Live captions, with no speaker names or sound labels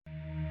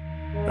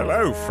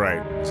Hello,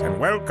 friends, and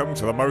welcome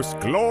to the most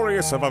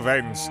glorious of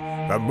events,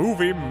 the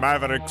Movie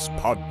Mavericks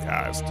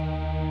podcast.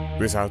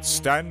 This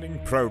outstanding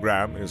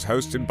program is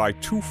hosted by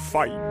two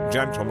fine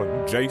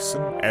gentlemen,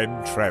 Jason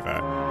and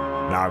Trevor.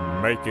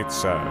 Now make it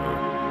so.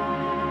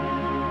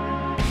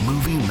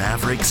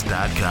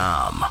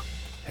 MovieMavericks.com.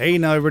 Hey,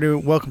 now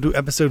everybody, welcome to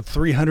episode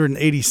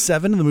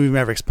 387 of the Movie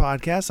Mavericks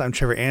podcast. I'm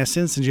Trevor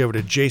Aniston. Send you over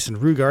to Jason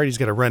Rugard. He's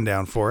got a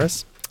rundown for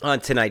us. On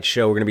tonight's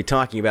show, we're going to be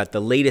talking about the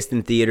latest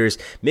in theaters,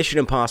 Mission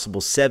Impossible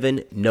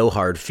 7, No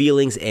Hard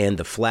Feelings, and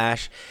The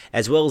Flash,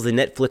 as well as the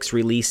Netflix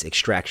release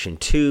Extraction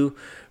 2,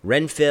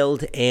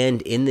 Renfield,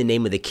 and In the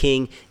Name of the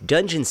King,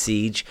 Dungeon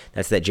Siege.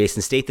 That's that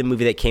Jason Statham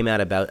movie that came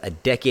out about a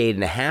decade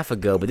and a half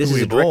ago, but this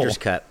is a director's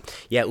cut.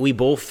 Yeah, We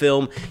Bowl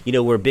film. You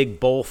know, we're big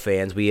Bowl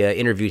fans. We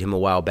interviewed him a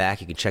while back.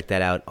 You can check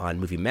that out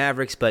on Movie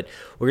Mavericks, but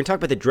we're going to talk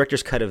about the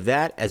director's cut of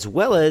that, as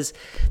well as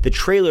the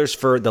trailers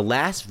for The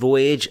Last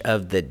Voyage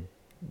of the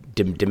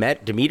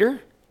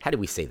Demeter? How do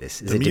we say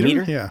this? Is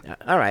Demeter? it Demeter? Yeah.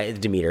 All right,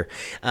 Demeter.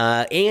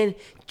 And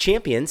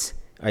Champions.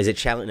 Or is it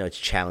Challenge? No, it's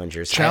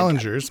Challengers.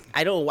 Challengers.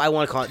 I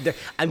want to call it.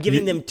 I'm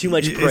giving them too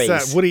much praise.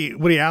 It's that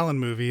Woody Allen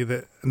movie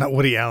that, not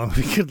Woody Allen,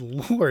 good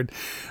Lord,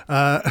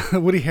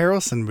 Woody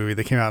Harrelson movie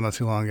that came out not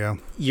too long ago.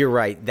 You're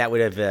right. That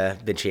would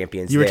have been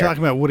Champions. You were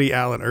talking about Woody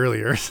Allen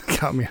earlier.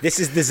 Got me. This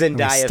is the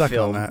Zendaya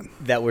film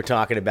that we're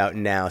talking about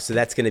now. So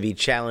that's going to be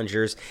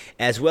Challengers,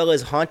 as well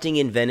as Haunting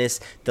in Venice,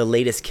 the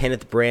latest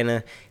Kenneth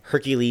Branagh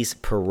Hercules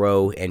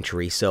Poirot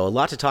entry. So a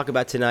lot to talk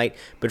about tonight.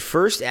 But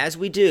first, as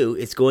we do,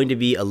 it's going to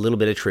be a little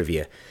bit of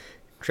trivia.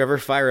 Trevor,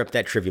 fire up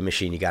that trivia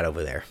machine you got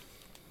over there.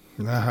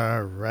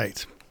 All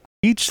right.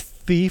 Each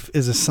thief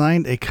is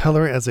assigned a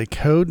color as a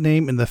code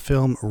name in the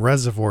film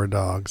Reservoir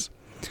Dogs.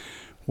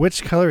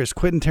 Which color is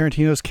Quentin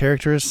Tarantino's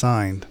character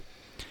assigned?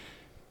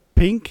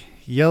 Pink,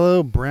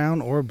 yellow,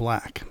 brown, or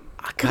black?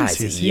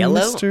 Guys, is it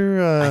yellow?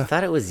 I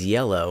thought it was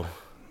yellow.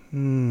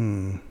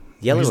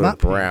 Yellow or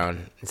brown?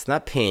 Pink. It's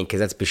not pink because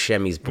that's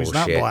Buscemi's bullshit.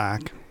 It's not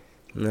black.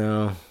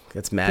 No,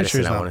 that's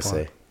Madison. I want to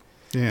say.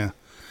 Yeah.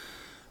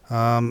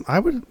 I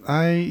would.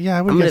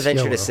 I'm going to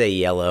venture to say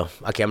yellow.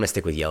 Okay, I'm going to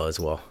stick with yellow as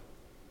well.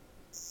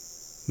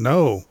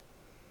 No.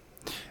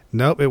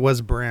 Nope, it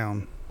was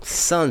brown.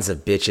 Sons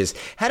of bitches.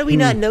 How do we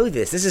not know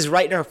this? This is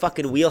right in our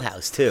fucking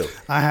wheelhouse, too.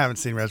 I haven't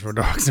seen Reservoir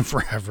Dogs in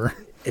forever.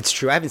 It's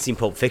true. I haven't seen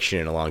Pulp Fiction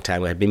in a long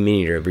time. I've been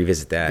meaning to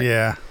revisit that.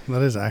 Yeah,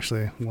 that is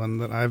actually one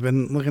that I've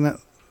been looking at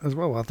as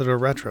well. We'll have to do a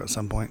retro at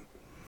some point.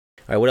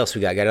 All right, what else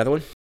we got? Got another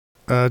one?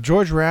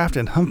 George Raft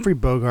and Humphrey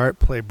Bogart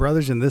play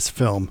brothers in this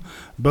film.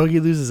 Bogey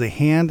loses a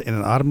hand in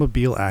an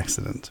automobile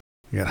accident.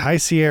 We got High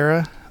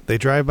Sierra, They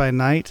Drive by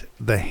Night,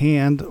 The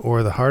Hand,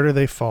 or The Harder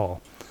They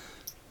Fall.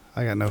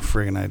 I got no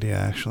friggin' idea,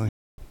 actually.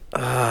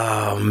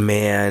 Oh,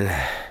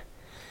 man.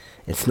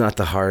 It's not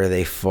The Harder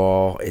They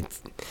Fall.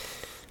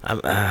 I'm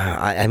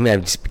going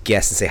to just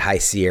guess and say High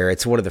Sierra.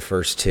 It's one of the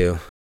first two.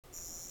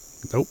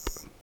 Nope.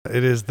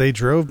 It is They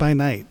Drove by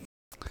Night.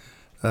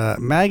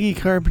 Maggie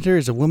Carpenter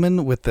is a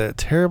woman with the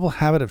terrible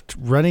habit of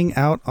running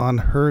out on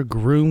her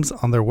grooms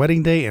on their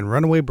wedding day and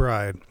runaway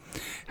bride.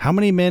 How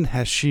many men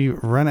has she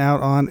run out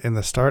on in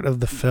the start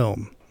of the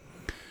film?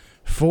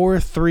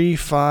 4, 3,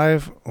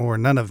 5, or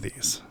none of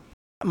these?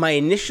 My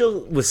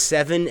initial was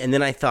 7, and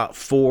then I thought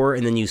 4,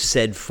 and then you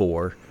said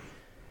 4.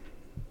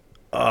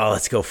 Oh,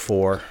 let's go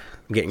 4.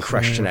 I'm getting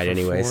crushed tonight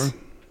anyways. 4.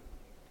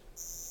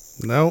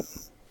 Nope.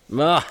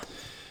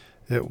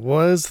 It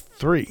was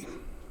 3.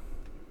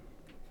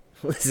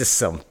 This is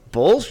some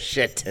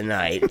bullshit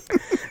tonight.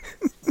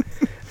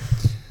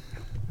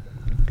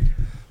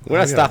 We're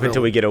not stopping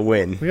until we get a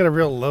win. We got a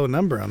real low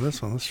number on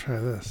this one. Let's try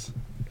this.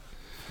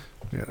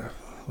 We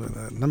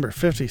got number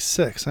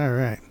 56. All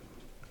right.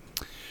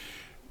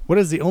 What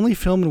is the only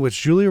film in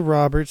which Julia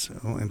Roberts,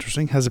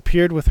 interesting, has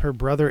appeared with her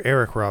brother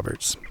Eric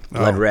Roberts?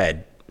 Blood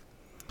Red.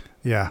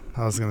 Yeah,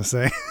 I was going to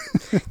say.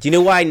 Do you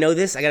know why I know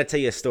this? I got to tell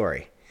you a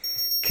story.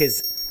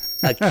 Because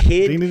a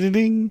kid ding, ding,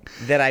 ding.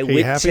 That I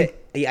went to...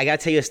 I got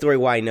to tell you a story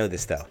why I know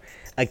this, though.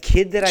 A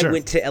kid that I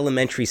went to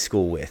elementary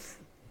school with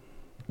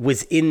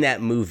was in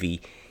that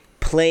movie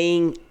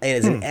playing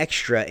as an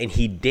extra, and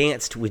he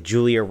danced with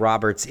Julia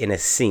Roberts in a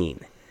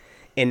scene.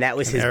 And that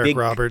was his Eric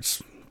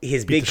Roberts.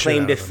 His big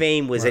claim to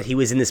fame was that he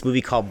was in this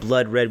movie called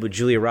Blood Red with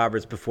Julia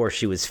Roberts before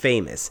she was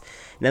famous.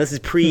 Now, this is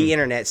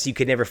pre-internet, so you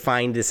could never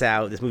find this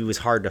out. This movie was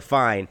hard to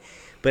find.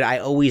 But I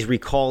always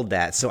recalled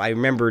that. So I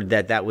remembered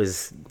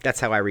that's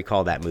how I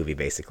recall that movie,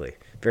 basically.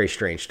 Very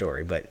strange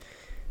story, but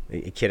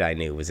a kid I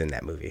knew was in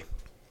that movie.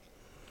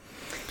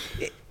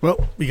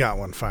 Well, we got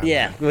one finally.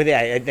 Yeah,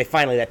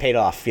 finally that paid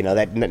off,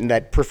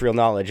 that peripheral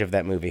knowledge of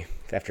that movie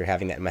after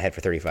having that in my head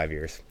for 35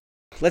 years.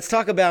 Let's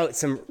talk about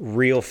some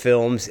real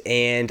films,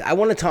 and I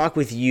want to talk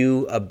with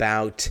you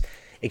about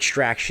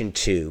Extraction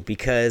 2,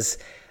 because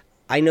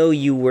I know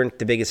you weren't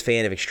the biggest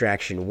fan of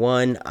Extraction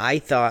 1. I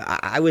thought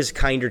I was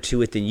kinder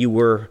to it than you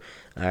were.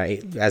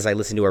 As I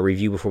listened to our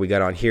review before we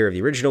got on here of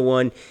the original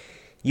one,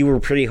 you were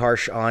pretty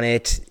harsh on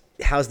it.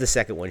 How's the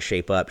second one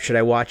shape up? Should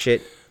I watch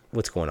it?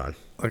 What's going on?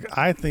 Like,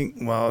 I think,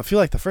 well, I feel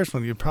like the first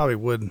one, you probably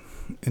would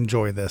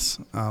enjoy this.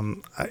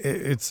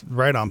 It's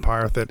right on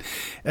par with it.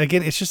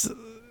 Again, it's just,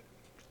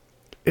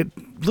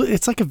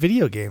 it's like a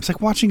video game. It's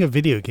like watching a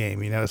video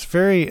game, It's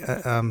very,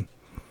 I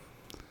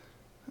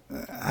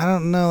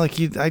don't know, like,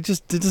 it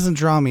doesn't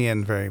draw me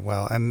in very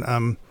well.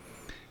 And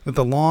with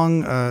the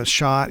long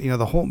shot,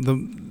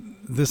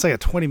 this like a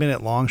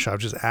 20-minute long shot,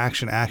 just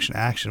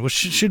action, which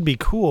should be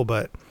cool,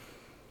 but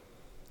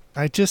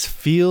it just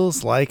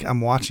feels like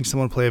I'm watching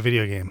someone play a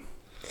video game.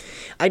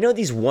 I know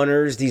these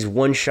one-ers, these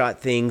one-shot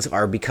things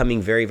are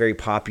becoming very, very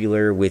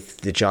popular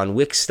with the John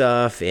Wick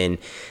stuff, and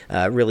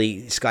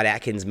really Scott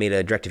Adkins made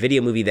a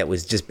direct-to-video movie that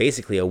was just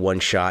basically a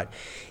one-shot.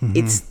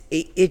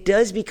 It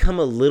does become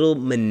a little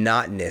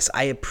monotonous.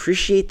 I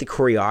appreciate the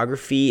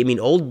choreography. I mean,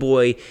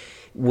 Oldboy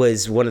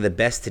was one of the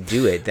best to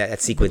do it,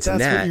 that sequence in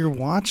that. That's what you're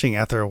watching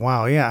after a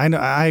while. Yeah, I know.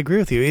 I agree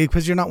with you,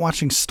 because you're not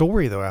watching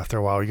story, though, after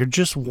a while. You're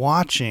just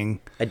watching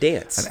a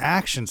dance, an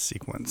action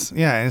sequence.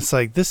 Yeah, and it's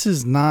like,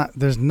 there's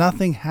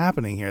nothing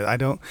happening here. I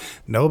don't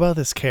know about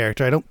this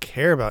character. I don't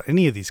care about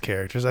any of these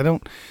characters.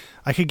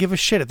 I could give a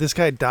shit if this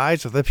guy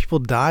dies, if other people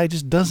die. It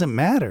just doesn't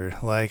matter.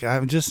 Like,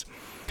 and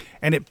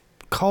it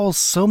calls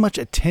so much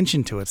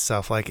attention to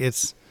itself. Like,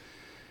 it's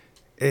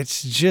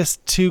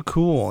just too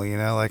cool,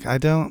 like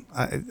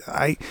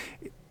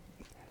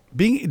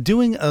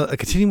doing a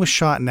continuous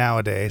shot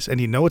nowadays, and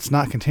it's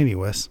not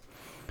continuous,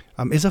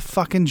 is a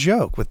fucking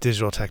joke with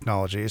digital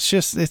technology.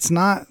 It's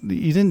not,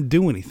 you didn't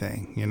do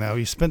anything,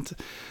 you spent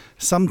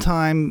some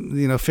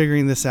time,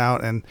 figuring this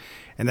out and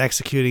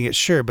executing it,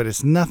 sure, but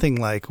it's nothing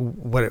like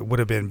what it would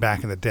have been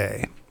back in the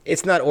day.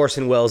 It's not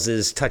Orson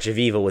Welles' Touch of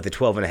Evil with a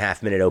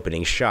 12.5-minute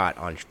opening shot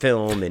on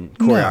film and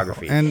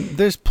choreography. No, and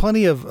there's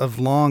plenty of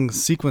long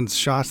sequence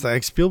shots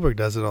like Spielberg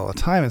does it all the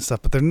time and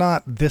stuff, but they're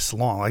not this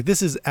long. Like,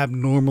 this is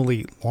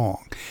abnormally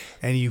long,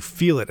 and you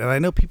feel it. And I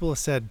know people have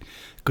said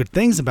good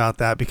things about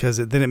that, because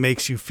then it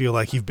makes you feel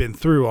like you've been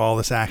through all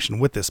this action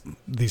with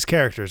these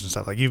characters and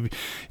stuff. Like,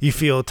 you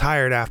feel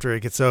tired after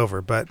it gets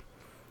over, but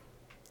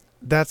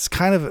that's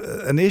kind of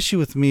an issue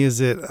with me, is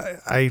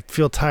that I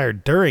feel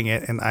tired during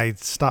it and I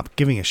stop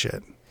giving a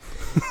shit.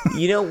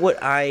 You know what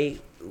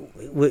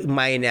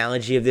my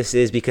analogy of this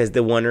is, because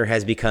the Wonder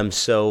has become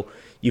so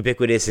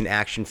ubiquitous in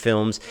action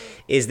films,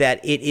 is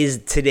that it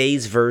is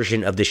today's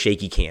version of the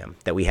shaky cam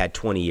that we had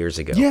 20 years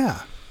ago.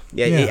 Yeah.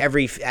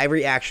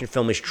 Every action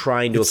film is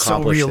trying to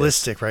accomplish so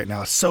realistic this. Right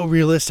now. It's so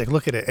realistic.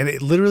 Look at it. And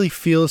it literally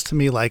feels to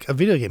me like a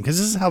video game, because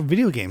this is how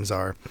video games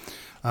are.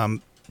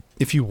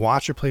 If you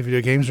watch or play video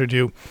games or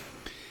do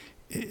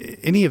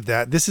any of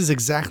that, this is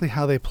exactly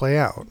how they play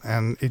out.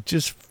 And it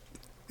just,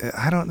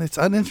 it's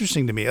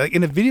uninteresting to me. Like,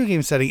 in a video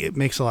game setting, it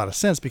makes a lot of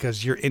sense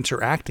because you're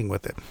interacting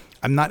with it.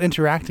 I'm not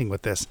interacting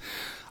with this.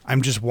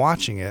 I'm just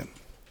watching it,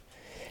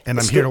 and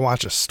I'm here to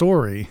watch a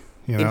story,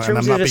 and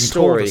I'm not being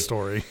told a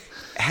story.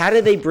 How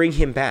did they bring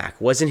him back?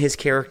 Wasn't his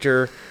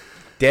character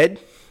dead?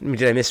 I mean,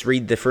 did I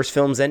misread the first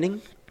film's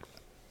ending?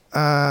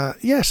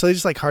 Yeah, so they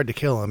just, like, hard to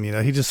kill him,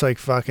 He just, like,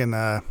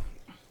 fucking,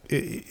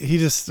 he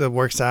just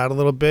works out a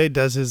little bit,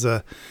 does his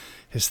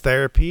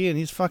therapy, and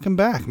he's fucking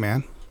back,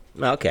 man.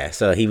 Okay,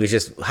 so he was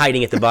just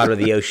hiding at the bottom of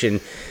the ocean,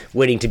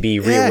 waiting to be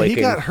reawakened. Yeah,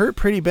 he got hurt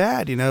pretty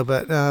bad,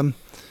 but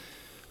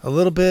a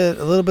little bit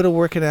of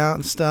working out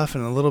and stuff,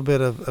 and a little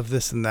bit of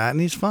this and that, and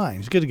he's fine.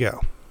 He's good to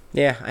go.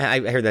 Yeah, I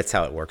heard that's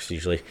how it works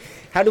usually.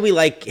 How do we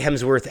like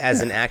Hemsworth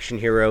as an action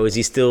hero? Is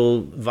he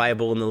still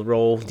viable in the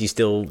role? Do you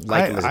still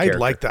like him as a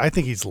character? I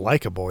think he's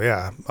likable,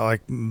 yeah.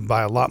 Like,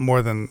 by a lot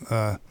more than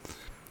a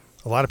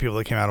lot of people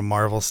that came out of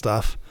Marvel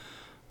stuff.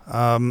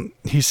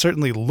 He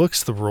certainly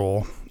looks the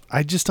role.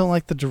 I just don't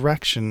like the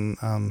direction,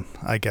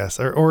 I guess,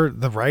 or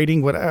the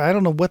writing. I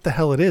don't know what the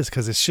hell it is,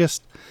 because it's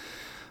just,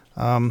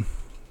 I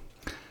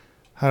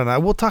don't know.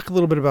 We'll talk a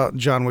little bit about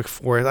John Wick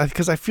 4,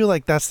 because I feel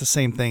like that's the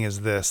same thing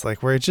as this,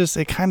 like, where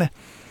it kind of,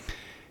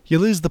 you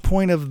lose the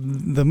point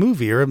of the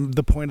movie, or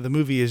the point of the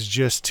movie is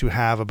just to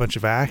have a bunch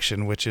of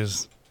action, which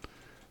is,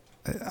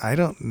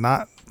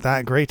 not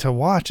that great to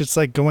watch. It's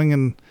like going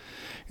and,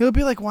 it'll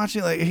be like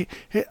watching, like,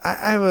 hey,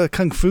 I have a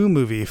kung fu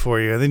movie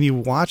for you, and then you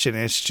watch it,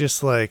 and it's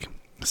just like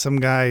some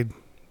guy,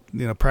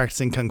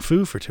 practicing kung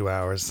fu for 2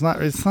 hours. It's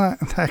not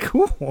that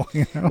cool. Well,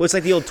 it's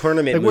like the old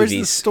tournament movies. Where's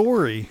the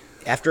story?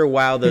 After a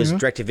while, those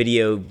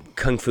direct-to-video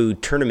kung fu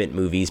tournament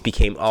movies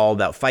became all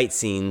about fight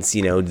scenes,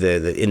 in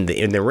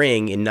the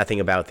ring, and nothing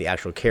about the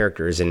actual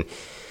characters. And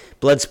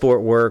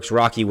Bloodsport works,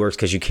 Rocky works,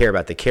 because you care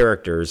about the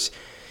characters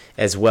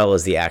as well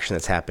as the action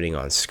that's happening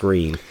on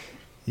screen.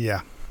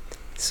 Yeah.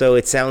 So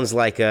it sounds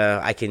like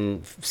I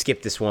can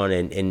skip this one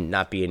and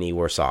not be any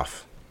worse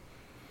off.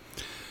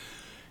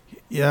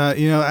 Yeah,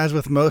 as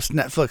with most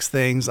Netflix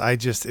things,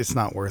 it's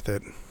not worth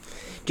it.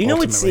 Do you know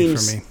what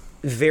seems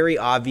very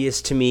obvious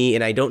to me,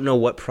 and I don't know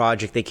what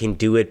project they can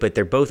do it, but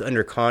they're both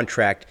under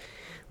contract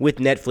with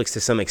Netflix to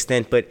some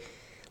extent, but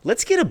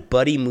let's get a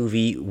buddy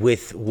movie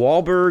with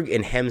Wahlberg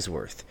and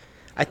Hemsworth.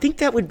 I think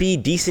that would be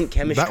decent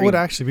chemistry. That would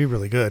actually be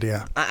really good,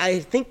 yeah. I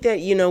think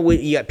that, you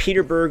got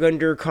Peter Berg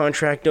under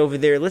contract over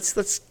there.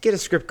 Let's get a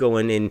script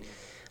going, and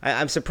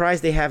I'm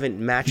surprised they haven't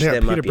matched Yeah,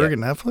 them Peter up Berg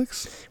yet. at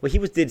Netflix? Well,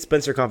 did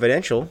Spencer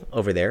Confidential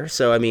over there,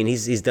 so I mean,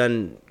 he's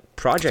done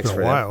projects It's for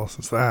been a them. while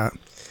since that.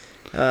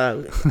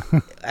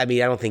 I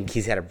mean, I don't think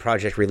he's had a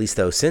project released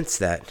though since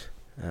that.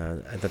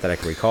 Not that I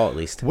can recall, at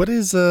least. What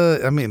is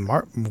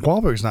Mark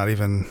Wahlberg's not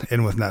even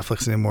in with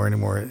Netflix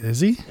anymore,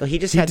 is he? Well, he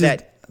just had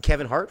that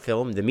Kevin Hart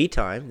film, The Me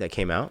Time, that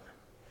came out.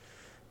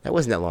 That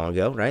wasn't that long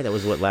ago, right? That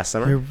was last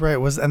summer. You're right.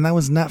 And that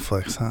was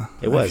Netflix, huh?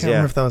 It was, I can't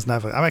remember if that was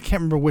Netflix. I can't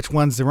remember which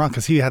ones they're on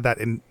because he had that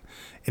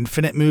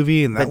Infinite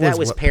movie, and that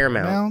was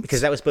Paramount, Paramount,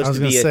 because that was supposed to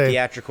be a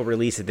theatrical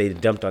release that they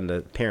dumped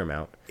onto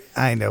Paramount.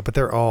 I know, but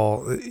they're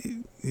all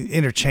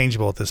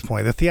interchangeable at this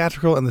point. The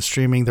theatrical and the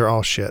streaming, they're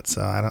all shit.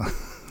 So I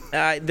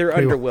don't. They're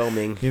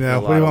underwhelming. You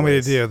know, what do you want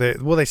me to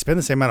do? They spend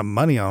the same amount of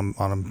money on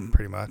them,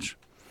 pretty much.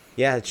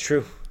 Yeah, it's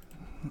true.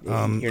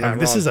 You're not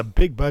this wrong. is a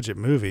big budget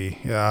movie.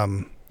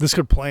 This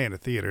could play in a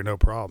theater, no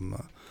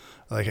problem.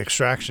 Like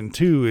Extraction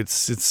 2, it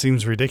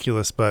seems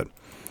ridiculous, but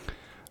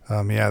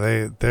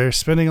they're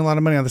spending a lot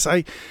of money on this.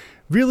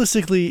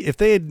 Realistically, if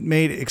they had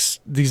made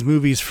these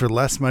movies for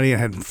less money and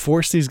had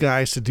forced these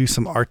guys to do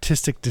some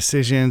artistic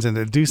decisions and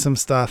to do some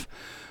stuff,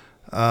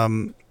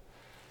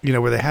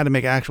 where they had to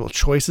make actual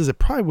choices, it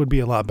probably would be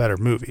a lot better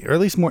movie, or at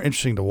least more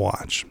interesting to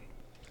watch.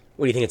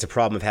 What do you think? It's a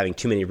problem of having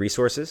too many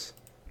resources?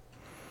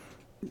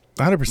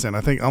 100%.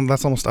 I think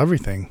that's almost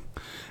everything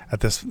at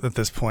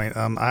this point.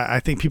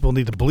 I think people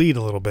need to bleed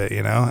a little bit,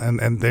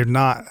 and they're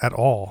not at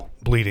all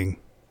bleeding.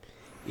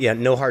 Yeah,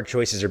 no hard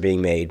choices are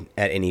being made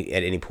at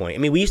any point. I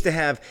mean, we used to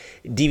have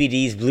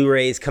DVDs,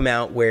 Blu-rays come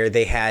out where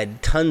they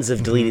had tons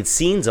of deleted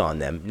scenes on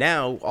them.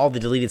 Now, all the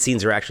deleted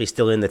scenes are actually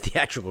still in the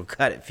theatrical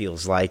cut, it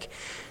feels like,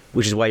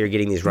 which is why you're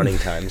getting these running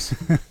times.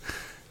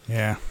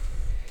 Yeah.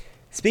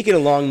 Speaking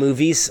of long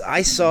movies,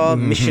 I saw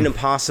Mission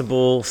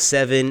Impossible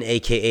 7,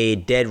 a.k.a.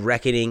 Dead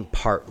Reckoning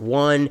Part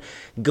 1,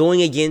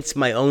 going against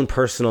my own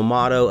personal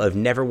motto of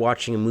never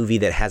watching a movie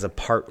that has a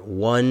Part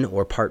 1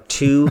 or Part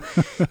 2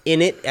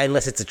 in it,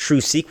 unless it's a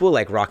true sequel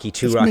like Rocky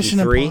 2, Rocky Mission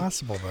 3.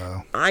 Impossible,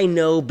 though. I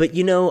know, but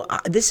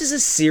this is a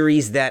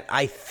series that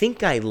I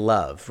think I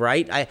love,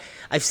 right?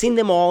 I've seen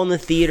them all in the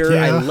theater.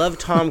 Yeah. I love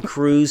Tom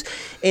Cruise,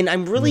 and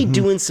I'm really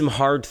doing some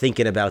hard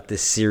thinking about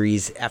this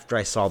series after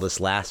I saw this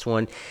last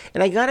one.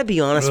 And I gotta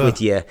be honest with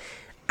you,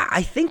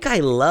 I think I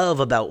love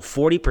about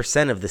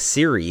 40% of the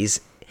series.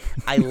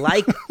 I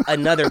like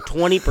another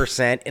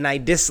 20%, and I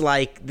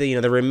dislike the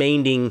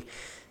remaining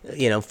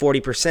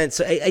 40%.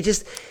 So I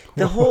just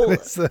the whole it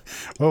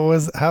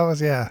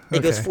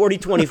goes 40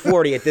 20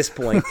 40 at this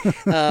point.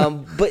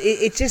 But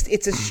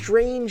it's a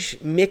strange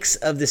mix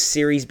of the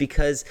series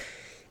because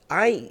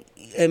I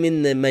am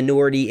in the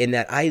minority in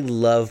that I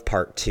love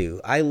Part 2.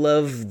 I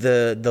love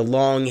the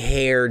long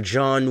hair,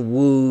 John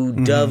Woo,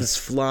 doves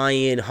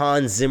flying,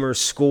 Hans Zimmer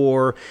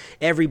score.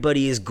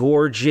 Everybody is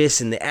gorgeous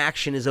and the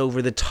action is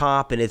over the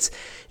top and it's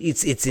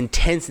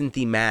intense and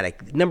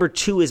thematic. Number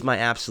 2 is my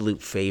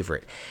absolute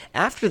favorite.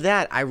 After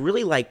that, I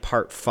really like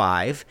Part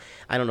 5.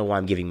 I don't know why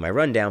I'm giving my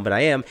rundown, but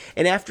I am.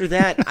 And after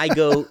that, I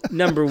go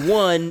number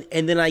 1,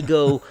 and then I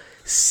go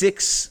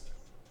 6,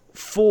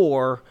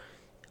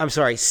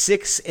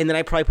 and then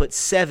I probably put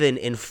 7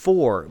 and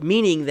 4,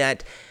 meaning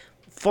that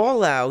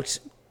Fallout,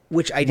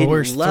 which I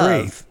didn't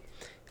love. 3?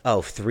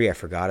 Oh, 3 I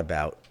forgot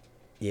about.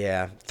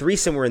 Yeah, 3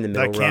 somewhere in the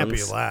middle rungs. That can't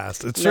be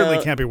last. It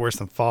certainly can't be worse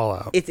than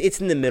Fallout. It's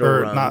in the middle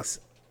rungs.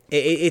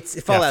 It's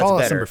Fallout's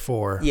Fallout's better. number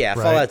 4. Yeah,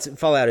 right?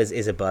 Fallout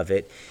is above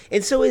it,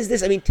 and so is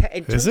this. I mean,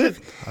 is it?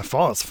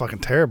 Fallout's fucking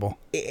terrible.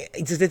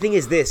 The thing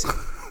is this,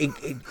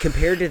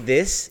 compared to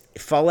this,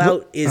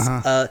 Fallout is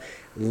a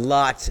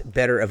lot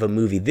better of a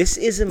movie. This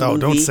is a movie. Oh,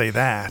 don't say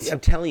that. I'm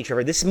telling you,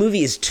 Trevor, this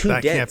movie is too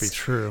dense. That can't be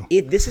true.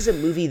 This is a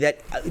movie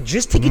that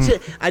just to get to.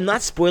 I'm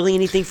not spoiling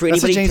anything for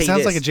anybody.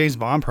 Sounds like a James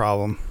Bond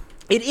problem.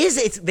 It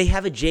is. They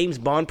have a James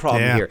Bond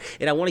problem here,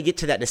 and I want to get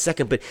to that in a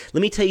second. But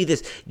let me tell you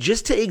this,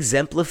 just to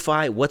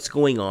exemplify what's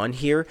going on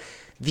here.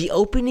 The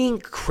opening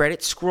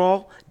credit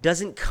scroll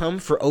doesn't come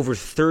for over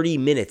 30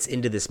 minutes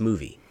into this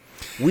movie.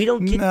 We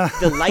don't get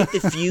to light the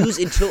fuse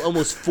until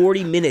almost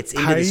 40 minutes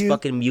into this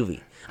fucking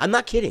movie. I'm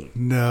not kidding.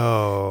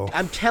 No.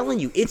 I'm telling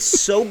you, it's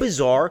so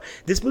bizarre.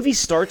 This movie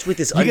starts with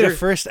this You get a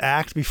first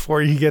act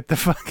before you get the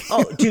fucking...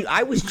 Oh, dude,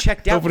 I was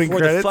checked out before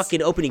credits? the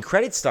fucking opening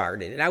credits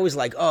started. And I was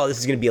like, oh, this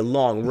is going to be a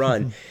long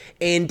run.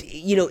 And,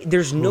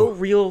 there's no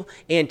real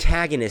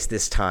antagonist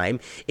this time.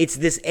 It's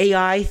this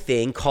AI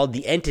thing called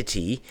the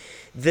Entity.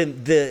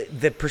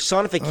 The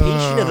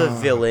personification of a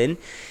villain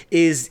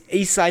is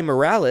Isai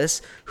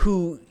Morales,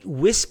 who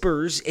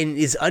whispers and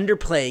is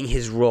underplaying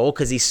his role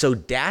because he's so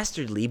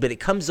dastardly, but it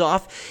comes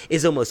off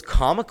as almost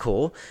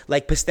comical,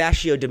 like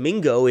Pistachio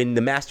Domingo in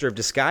The Master of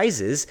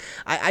Disguises.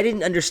 I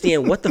didn't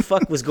understand what the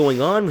fuck was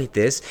going on with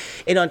this.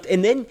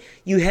 And then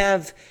you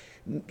have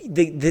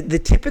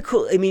the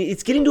typical, I mean,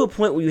 it's getting to a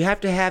point where you have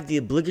to have the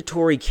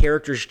obligatory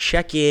characters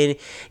check in,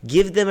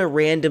 give them a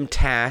random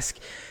task.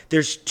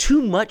 There's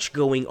too much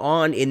going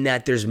on in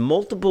that there's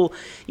multiple,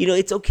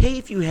 it's okay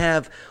if you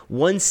have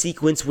one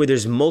sequence where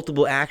there's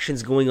multiple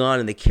actions going on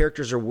and the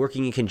characters are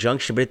working in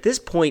conjunction. But at this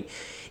point,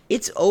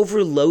 it's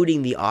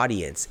overloading the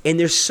audience, and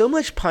there's so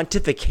much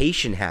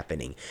pontification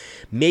happening.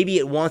 Maybe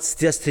it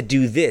wants us to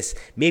do this.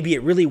 Maybe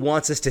it really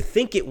wants us to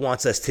think it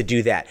wants us to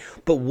do that.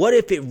 But what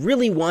if it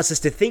really wants us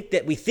to think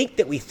that we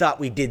thought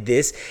we did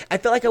this? I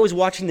felt like I was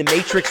watching The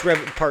Matrix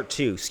Part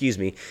 2. Excuse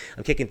me.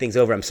 I'm kicking things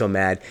over. I'm so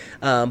mad.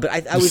 But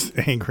I was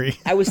angry.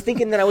 I was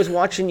thinking that I was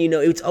watching,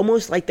 it's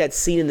almost like that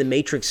scene in The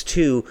Matrix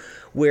 2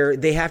 where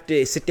they have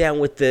to sit down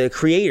with the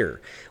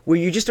creator, where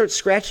you just start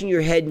scratching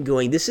your head and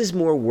going, this is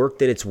more work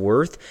than it's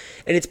worth.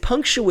 And it's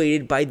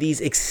punctuated by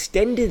these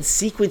extended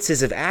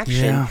sequences of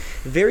action,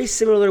 very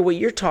similar to what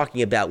you're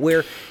talking about,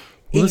 where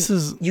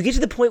you get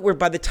to the point where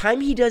by the time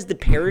he does the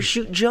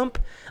parachute jump,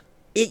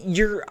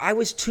 I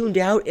was tuned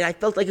out, and I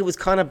felt like it was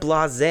kind of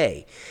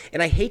blasé.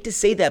 And I hate to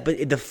say that,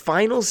 but the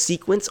final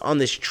sequence on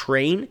this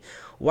train,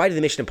 why do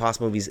the Mission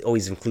Impossible movies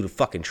always include a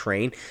fucking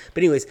train?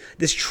 But anyways,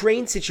 this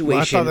train situation...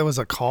 Well, I thought that was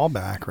a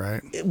callback,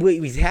 right?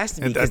 It has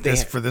to be.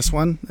 For this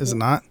one, is it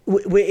not?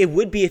 It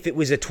would be if it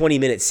was a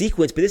 20-minute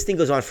sequence, but this thing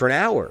goes on for an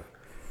hour.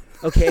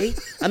 Okay?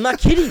 I'm not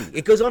kidding.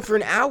 It goes on for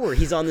an hour.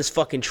 He's on this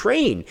fucking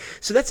train.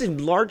 So that's a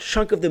large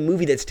chunk of the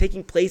movie that's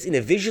taking place in a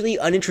visually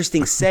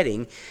uninteresting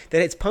setting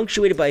that it's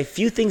punctuated by a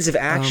few things of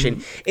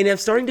action. And I'm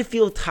starting to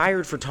feel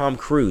tired for Tom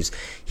Cruise.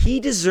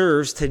 He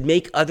deserves to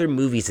make other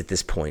movies at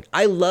this point.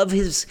 I love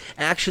his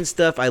action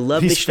stuff. I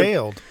love He's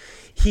failed.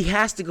 He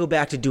has to go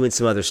back to doing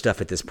some other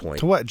stuff at this point.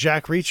 To what?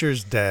 Jack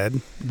Reacher's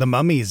dead. The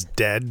Mummy's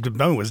dead. The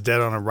Mummy was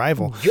dead on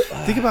arrival.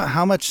 Think about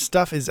how much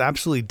stuff is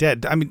absolutely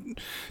dead. I mean,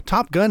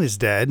 Top Gun is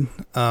dead.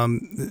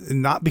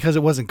 Not because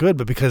it wasn't good,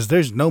 but because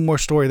there's no more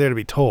story there to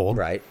be told.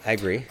 Right. I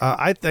agree.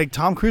 I think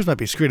Tom Cruise might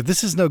be screwed. If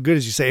this is no good,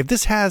 as you say, if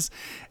this has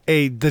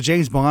the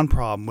James Bond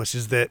problem, which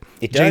is that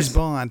James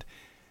Bond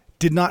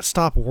did not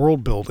stop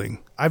world building.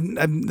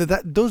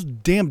 Those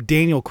damn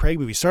Daniel Craig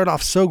movies started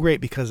off so great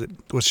because it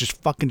was just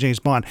fucking James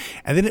Bond,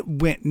 and then it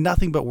went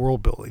nothing but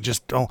world building.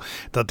 Just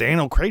the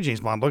Daniel Craig James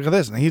Bond. Look at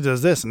this, and he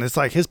does this, and it's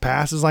like his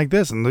past is like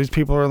this, and these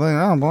people are like,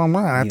 oh, blah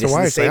blah. This is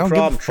the same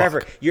problem,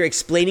 Trevor. You're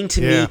explaining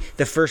to me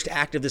the first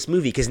act of this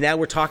movie because now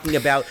we're talking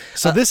about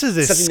this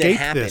is something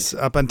escaped this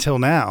up until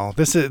now.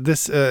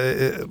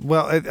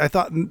 I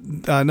thought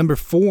number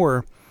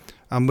 4.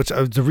 Which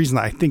the reason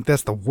I think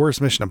that's the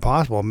worst Mission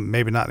Impossible,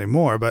 maybe not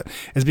anymore, but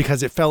is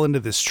because it fell into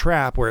this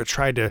trap where it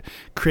tried to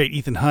create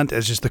Ethan Hunt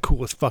as just the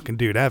coolest fucking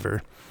dude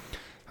ever,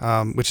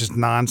 which is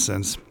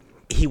nonsense.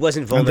 He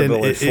wasn't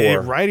vulnerable in 4. It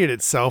righted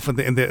itself in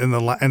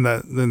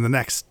the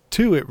next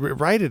 2. It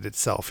righted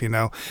itself, and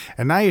now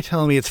you're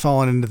telling me it's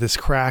fallen into this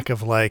crack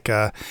of like.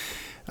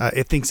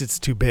 It thinks it's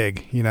too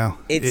big,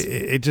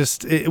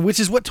 which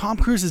is what Tom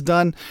Cruise has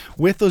done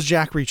with those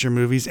Jack Reacher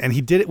movies, and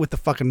he did it with the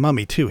fucking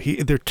Mummy too.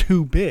 They're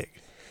too big.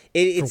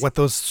 For what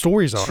those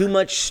stories are. Too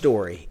much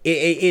story.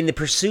 In the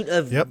pursuit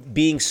of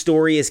being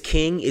story as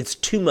king, it's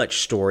too much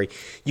story.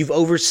 You've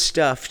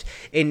overstuffed,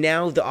 and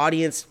now the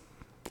audience,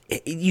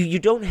 you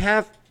don't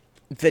have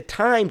the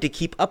time to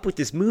keep up with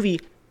this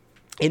movie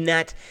in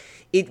that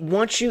it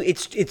wants you,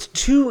 it's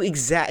too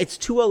exact, it's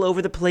too all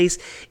over the place,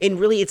 and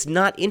really it's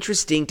not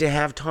interesting to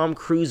have Tom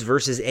Cruise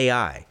versus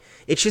AI.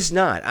 It's just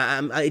not.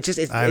 It's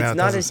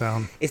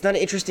not an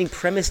interesting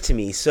premise to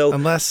me. So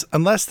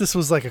unless this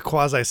was like a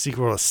quasi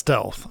sequel to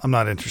Stealth, I'm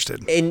not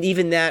interested. And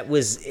even that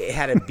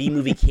had a B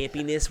movie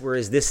campiness,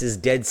 whereas this is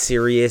dead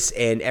serious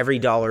and every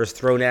dollar is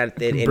thrown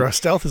at it. Bro,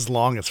 Stealth is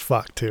long as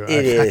fuck too.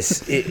 It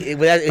is.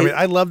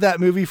 I love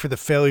that movie for the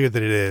failure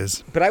that it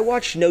is. But I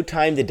watched No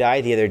Time to Die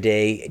the other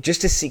day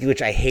just to see,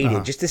 which I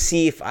hated, just to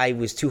see if I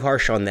was too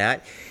harsh on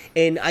that.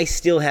 And I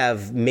still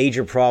have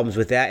major problems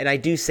with that. And I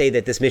do say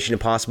that this Mission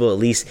Impossible at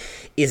least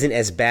isn't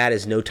as bad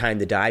as No Time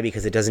to Die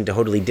because it doesn't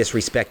totally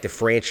disrespect the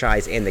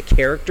franchise and the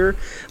character.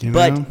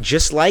 But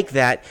just like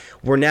that,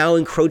 we're now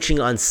encroaching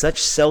on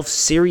such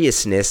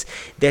self-seriousness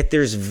that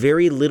there's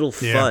very little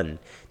fun. Yeah.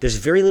 There's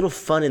very little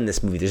fun in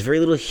this movie. There's very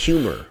little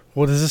humor.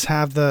 Well, does this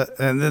have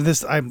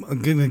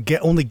I'm going to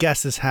only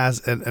guess this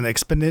has an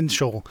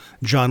exponential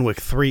John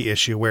Wick 3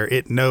 issue where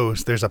it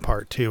knows there's a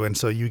part 2. And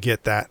so you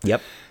get that.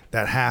 Yep.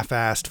 That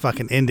half-assed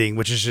fucking ending,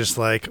 which is just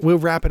like, we'll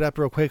wrap it up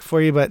real quick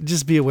for you, but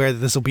just be aware that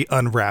this will be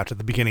unwrapped at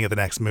the beginning of the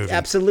next movie.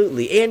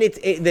 Absolutely, and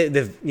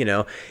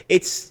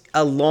it's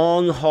a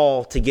long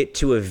haul to get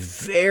to a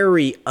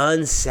very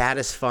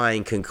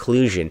unsatisfying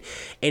conclusion,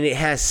 and it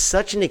has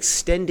such an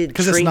extended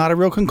because it's not a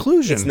real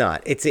conclusion. It's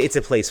not. It's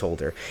a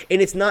placeholder,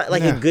 and it's not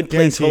like a good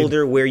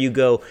placeholder where you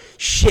go,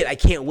 shit, I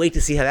can't wait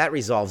to see how that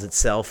resolves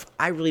itself.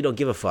 I really don't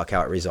give a fuck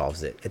how it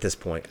resolves it at this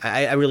point.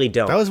 I really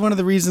don't. That was one of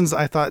the reasons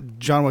I thought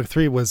John Wick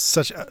 3 was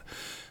such a...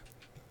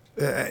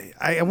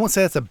 I won't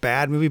say it's a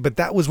bad movie, but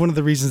that was one of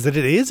the reasons that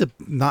it is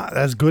not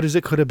as good as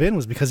it could have been,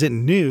 was because it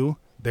knew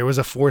there was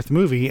a 4th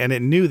movie and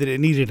it knew that it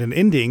needed an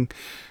ending,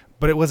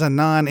 but it was a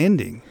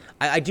non-ending.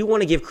 I do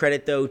want to give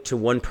credit, though, to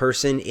one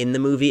person in the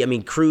movie. I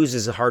mean, Cruise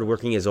is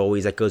hardworking as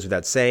always. That goes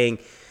without saying.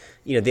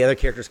 the other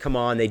characters come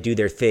on, they do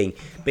their thing.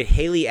 But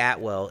Haley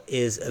Atwell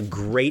is a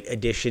great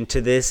addition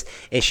to this,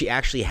 and she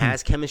actually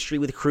has chemistry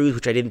with Cruise,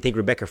 which I didn't think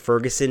Rebecca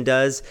Ferguson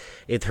does.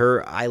 With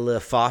her Isla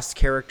Faust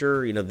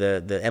character,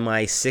 the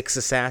MI6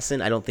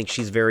 assassin, I don't think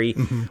she's very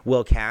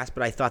well cast,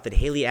 but I thought that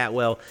Haley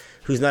Atwell,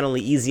 who's not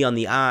only easy on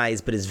the eyes,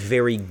 but is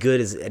very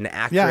good as an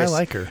actress. Yeah, I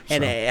like her.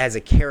 And as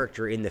a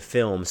character in the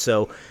film.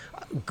 So,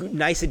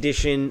 nice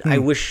addition. I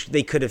wish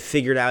they could have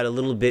figured out a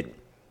little bit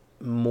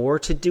more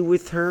to do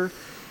with her.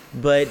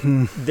 But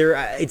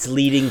it's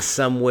leading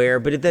somewhere.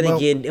 But then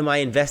again, am I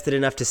invested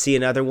enough to see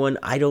another one?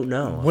 I don't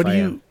know. What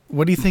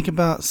do you think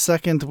about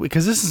second?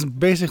 Because this is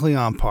basically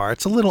on par.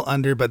 It's a little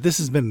under, but this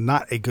has been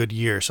not a good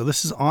year. So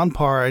this is on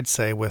par, I'd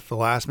say, with the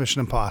last Mission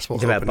Impossible.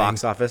 It's about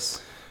box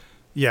office.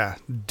 Yeah.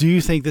 Do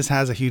you think this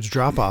has a huge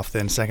drop off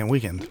then second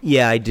weekend?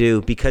 Yeah, I do,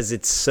 because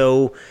it's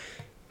so.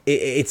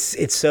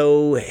 It's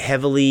so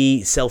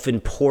heavily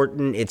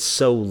self-important. It's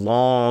so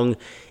long.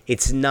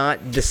 It's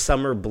not the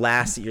summer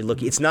blast that you're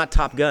looking. It's not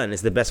Top Gun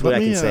is the best way I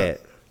can say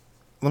it.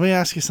 Let me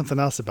ask you something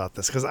else about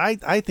this, because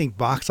I think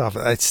box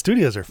office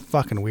studios are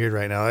fucking weird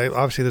right now.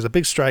 Obviously, there's a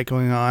big strike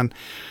going on.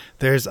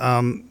 There's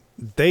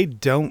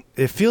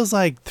it feels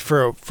like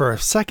for a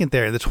second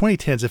there in the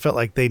 2010s, it felt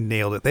like they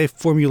nailed it. They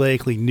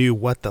formulaically knew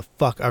what the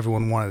fuck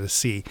everyone wanted to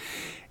see,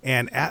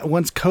 and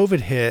once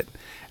COVID hit.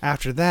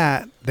 After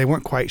that, they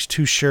weren't quite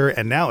too sure,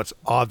 and now it's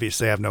obvious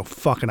they have no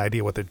fucking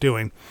idea what they're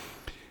doing.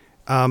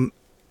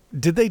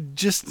 Did they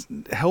just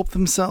help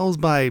themselves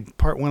by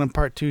part 1 and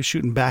part 2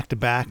 shooting back to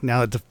back?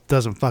 Now it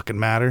doesn't fucking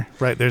matter,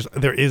 right?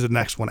 There is a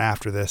next one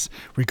after this.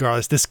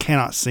 Regardless, this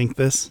cannot sync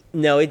this.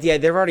 No,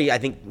 they've already, I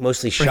think,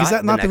 mostly shot. Is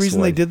that not the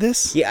reason one. they did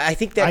this? Yeah, I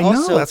think that I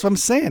also. know, that's what I'm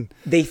saying.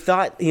 They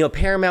thought,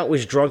 Paramount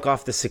was drunk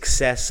off the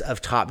success of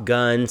Top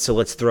Gun, so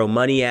let's throw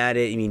money at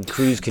it. I mean,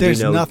 Cruise could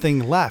There's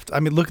nothing left. I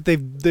mean, look, they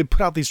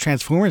put out these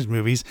Transformers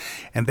movies,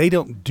 and they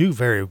don't do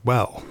very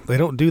well. They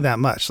don't do that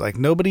much. Like,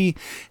 nobody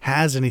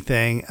has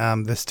anything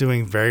that's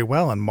doing very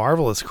well, and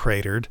Marvel is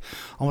cratered.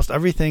 Almost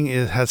everything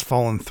has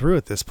fallen through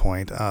at this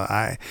point.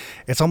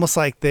 It's almost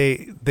like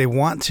they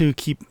want to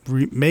keep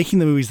making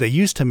the movies they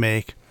used to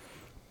make,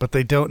 but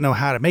they don't know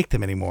how to make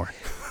them anymore.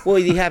 Well,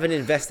 you haven't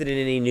invested in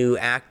any new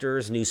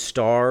actors, new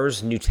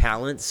stars, new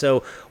talent.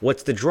 So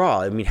what's the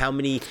draw? I mean, how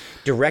many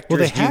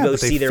directors do you go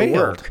see their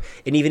work?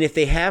 And even if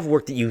they have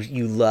work that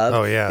you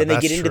love, then they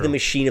get into the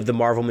machine of the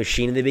Marvel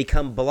machine and they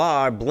become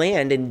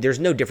bland, and there's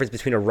no difference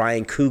between a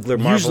Ryan Coogler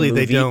Marvel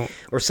movie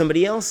or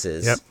somebody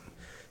else's. Yep.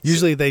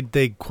 Usually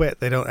they quit.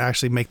 They don't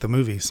actually make the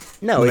movies.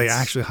 No, they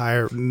actually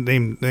hire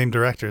name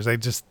directors. They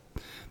just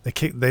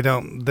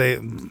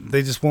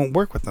won't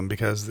work with them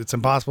because it's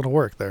impossible to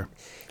work there.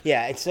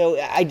 Yeah, and so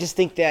I just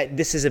think that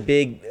this is a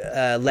big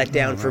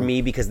letdown for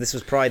me, because this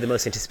was probably the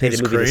most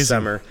anticipated movie this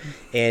summer,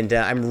 and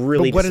I'm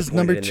really. But what does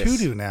number 2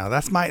 do now?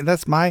 That's my.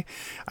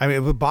 I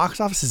mean, the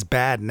box office is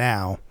bad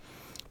now.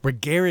 We're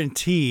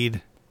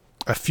guaranteed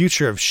a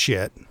future of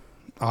shit.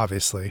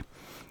 Obviously,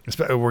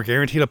 we're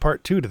guaranteed a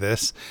part 2 to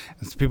this.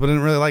 And people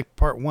didn't really like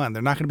part 1.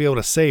 They're not going to be able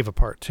to save a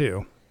part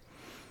 2.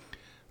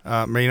 They're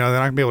not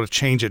going to be able to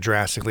change it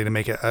drastically to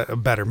make it a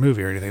better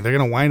movie or anything. They're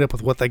going to wind up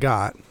with what they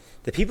got.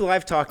 The people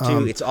I've talked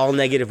to, it's all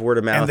negative word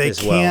of mouth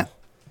as well.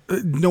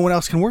 No one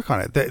else can work on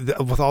it.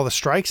 With all the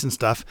strikes and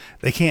stuff,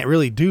 they can't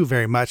really do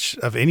very much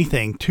of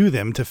anything to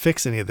them to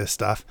fix any of this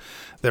stuff.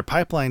 Their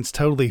pipeline's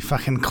totally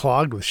fucking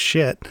clogged with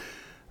shit.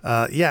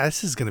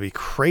 This is going to be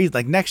crazy.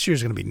 Like, next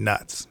year's going to be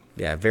nuts.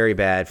 Yeah, very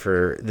bad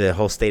for the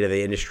whole state of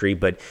the industry.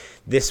 But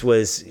this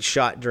was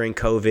shot during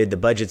COVID. The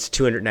budget's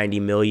 $290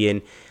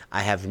 million.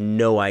 I have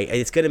no idea.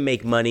 It's going to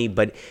make money,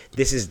 but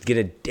this is going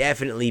to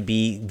definitely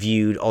be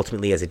viewed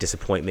ultimately as a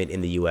disappointment in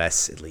the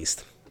U.S., at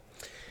least.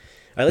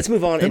 All right, let's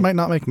move on. It might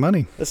not make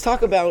money. Let's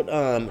talk about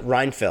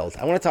Renfield.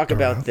 I want to talk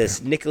about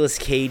this Nicolas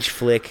Cage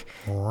flick.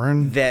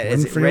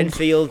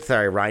 Renfield.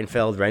 Sorry,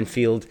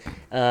 Renfield.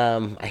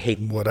 I hate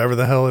whatever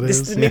the hell it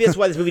is. Maybe that's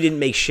why this movie didn't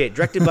make shit.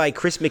 Directed by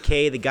Chris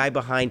McKay, the guy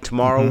behind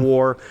Tomorrow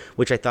War,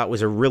 which I thought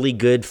was a really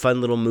good, fun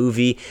little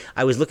movie.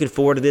 I was looking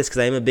forward to this because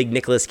I am a big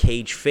Nicolas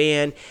Cage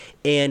fan,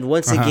 and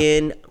once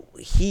again,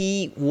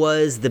 he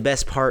was the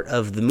best part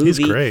of the movie. He's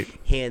great.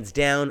 Hands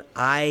down.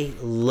 I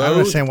don't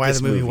understand why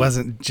the movie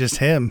wasn't just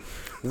him.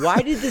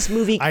 Why did this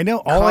movie I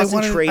know. I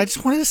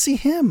just wanted to see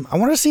him. I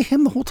wanted to see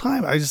him the whole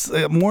time.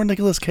 More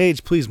Nicolas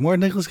Cage, please. More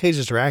Nicolas Cage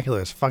as Dracula.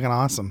 It's fucking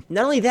awesome.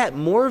 Not only that,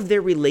 more of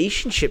their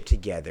relationship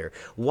together.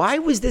 Why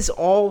was this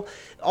all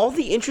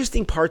the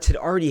interesting parts had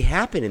already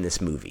happened in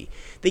this movie?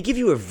 They give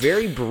you a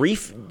very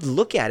brief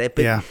look at it,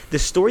 but the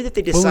story that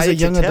they decided to tell... It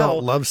was a young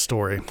adult love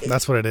story.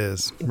 That's what it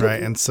is,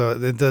 right? And so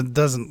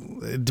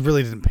it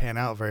really didn't pan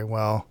out very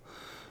well,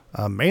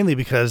 mainly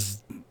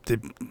because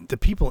the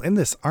people in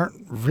this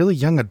aren't really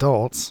young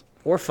adults.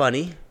 Or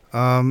funny.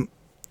 I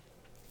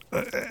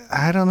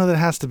don't know that it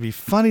has to be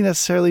funny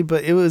necessarily,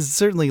 but it was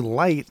certainly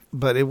light,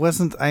 but it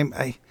wasn't...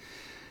 I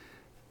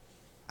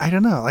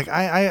don't know. Like,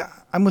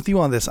 I'm with you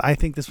on this. I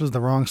think this was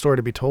the wrong story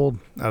to be told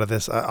out of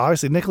this.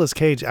 Obviously, Nicolas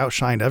Cage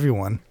outshined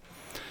everyone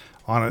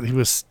on it. He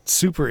was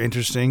super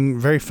interesting,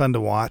 very fun to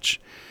watch.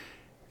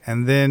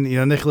 And then,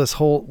 Nicholas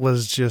Hoult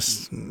was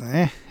just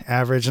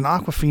average. And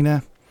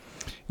Awkwafina,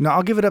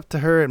 I'll give it up to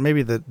her and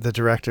maybe the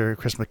director,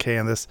 Chris McKay,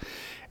 on this.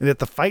 And that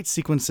the fight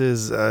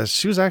sequences,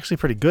 she was actually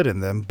pretty good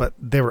in them, but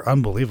they were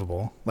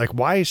unbelievable. Like,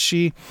 why is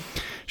she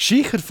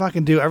could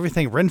fucking do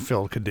everything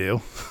Renfield could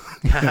do.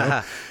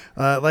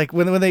 Like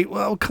when they,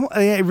 come on,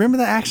 remember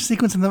the action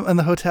sequence in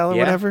the hotel or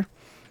whatever?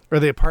 Or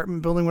the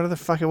apartment building, whatever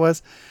the fuck it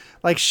was.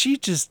 Like, she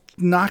just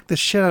knocked the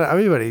shit out of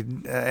everybody.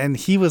 And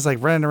he was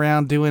like running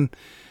around doing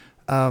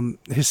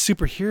his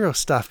superhero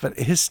stuff, but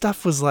his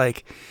stuff was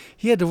like,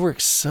 he had to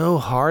work so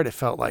hard, it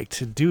felt like,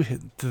 to do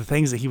the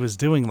things that he was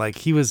doing. Like,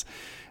 he was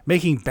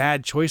making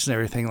bad choices and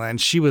everything,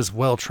 and she was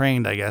well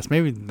trained, I guess.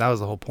 Maybe that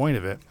was the whole point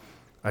of it.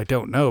 I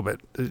don't know,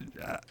 but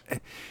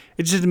it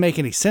just didn't make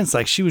any sense.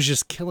 Like, she was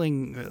just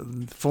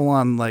killing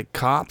full-on like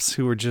cops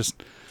who were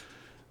just,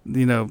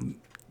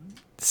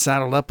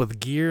 saddled up with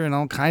gear and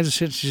all kinds of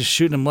shit. She's just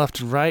shooting them left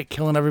and right,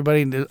 killing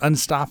everybody in the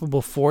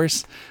unstoppable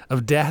force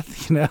of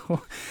death, I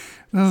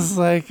was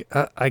like,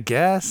 I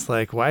guess,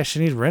 like, why should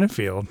she need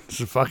Renfield?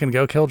 Just fucking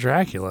go kill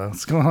Dracula.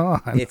 What's going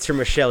on? It's her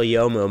Michelle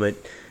Yeoh moment.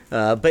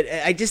 But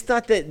I just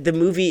thought that the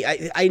movie,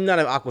 I'm not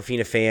an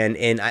Awkwafina fan,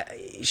 and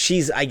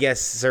she's, I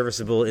guess,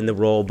 serviceable in the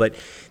role, but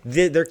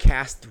they're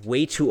cast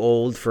way too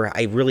old for,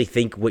 I really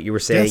think, what you were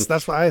saying. Yes,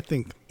 that's what I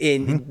think.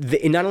 And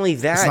not only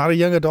that... It's not a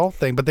young adult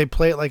thing, but they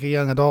play it like a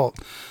young adult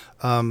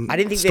I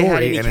didn't think they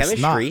had any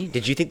chemistry.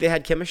 Did you think they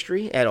had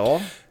chemistry at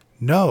all?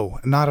 No,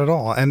 not at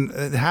all. And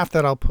half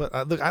that I'll put...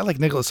 look, I like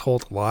Nicholas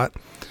Hoult a lot.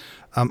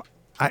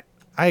 I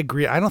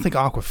agree. I don't think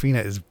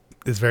Awkwafina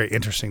is very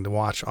interesting to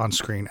watch on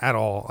screen at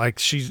all. Like,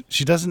 she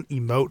doesn't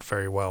emote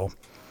very well.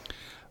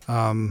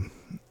 If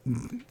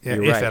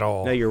right. at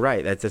all. No, you're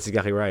right. That's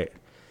exactly right.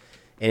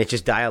 And it's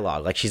just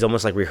dialogue. Like, she's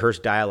almost like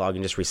rehearsed dialogue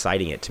and just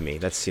reciting it to me.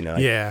 That's,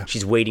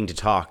 she's waiting to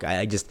talk.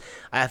 I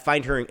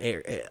find her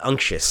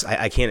unctuous.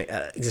 I can't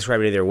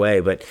describe it either way,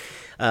 but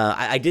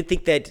I did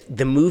think that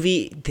the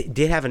movie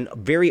did have a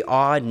very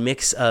odd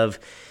mix of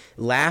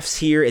laughs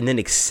here and then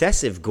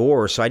excessive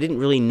gore. So I didn't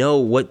really know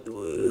what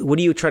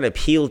are you trying to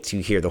appeal to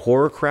here, the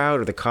horror crowd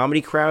or the comedy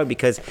crowd?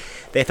 Because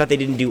I thought they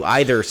didn't do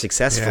either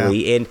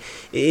successfully. Yeah.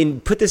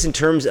 And put this in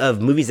terms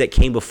of movies that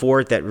came before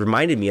it that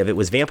reminded me of it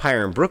was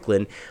Vampire in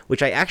Brooklyn,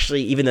 which I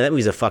actually, even though that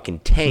movie's a fucking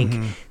tank,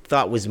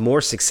 thought was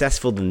more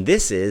successful than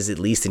this is, at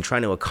least in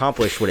trying to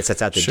accomplish what it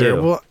sets out to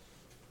do. Well,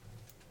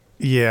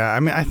 yeah,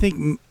 I mean, I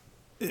think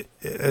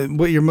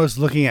what you're most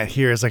looking at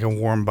here is like a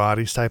Warm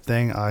Bodies type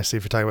thing. Obviously,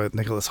 if you're talking about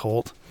Nicholas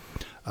Hoult.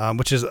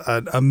 Which is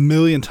a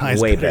million times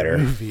way better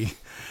movie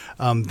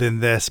than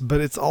this, but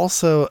it's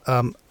also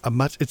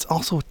it's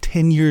also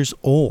 10 years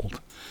old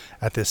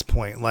at this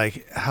point.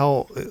 Like,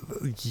 how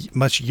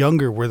much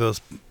younger were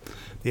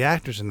the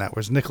actors in that?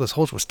 Whereas Nicholas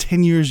Hoult was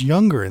 10 years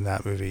younger in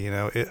that movie.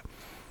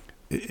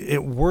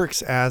 It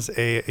works as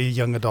a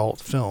young adult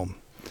film.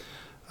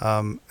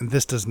 And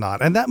this does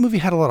not. And that movie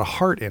had a lot of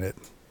heart in it.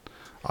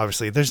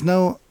 Obviously,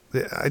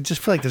 I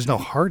just feel like there's no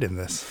heart in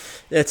this.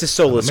 It's a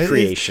soulless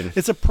creation.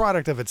 It's a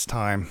product of its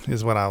time,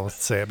 is what I will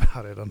say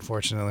about it,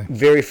 unfortunately.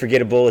 Very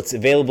forgettable. It's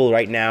available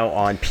right now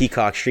on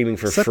Peacock streaming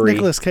for free.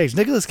 Nicolas Cage.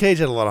 Nicolas Cage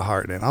had a lot of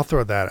heart in it. I'll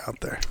throw that out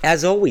there.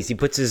 As always, he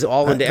puts his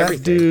all into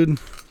everything.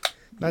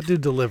 That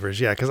dude delivers,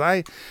 yeah. Because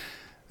I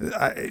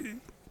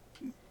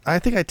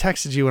think I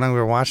texted you when we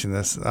were watching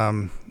this.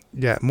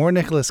 Yeah, more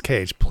Nicolas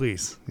Cage,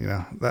 please.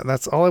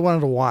 That's all I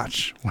wanted to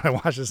watch when I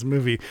watched this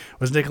movie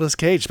was Nicolas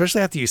Cage,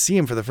 especially after you see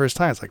him for the first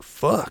time. It's like,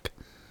 fuck.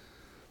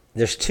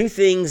 There's two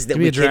things that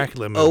we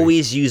can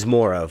always use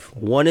more of.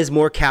 One is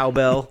more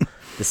cowbell.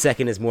 The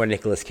second is more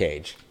Nicolas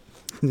Cage.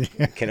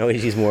 Yeah. Can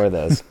always use more of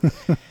those.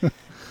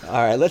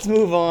 All right, let's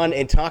move on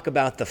and talk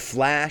about The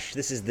Flash.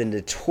 This is the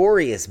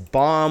notorious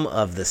bomb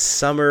of the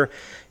summer.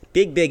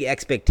 Big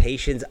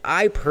expectations.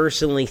 I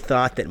personally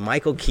thought that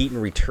Michael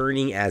Keaton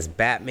returning as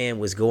Batman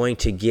was going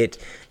to get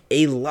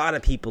a lot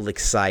of people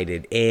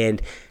excited,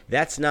 and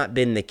that's not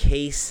been the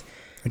case.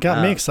 It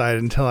got me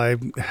excited until I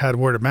had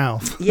word of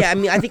mouth. Yeah, I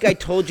mean, I think I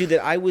told you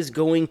that I was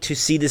going to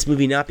see this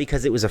movie not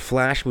because it was a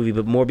Flash movie,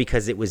 but more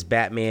because it was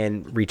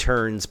Batman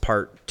Returns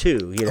Part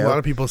 2. A lot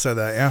of people said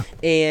that, yeah.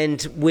 And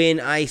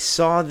when I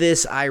saw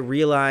this, I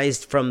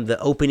realized from the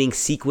opening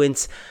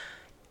sequence,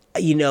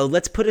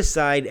 let's put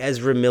aside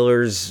Ezra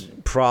Miller's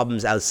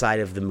problems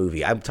outside of the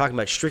movie. I'm talking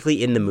about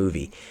strictly in the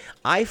movie.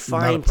 I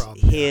find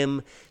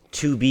him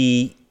to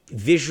be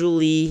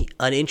visually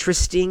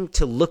uninteresting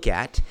to look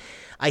at.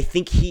 I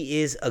think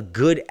he is a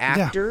good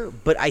actor,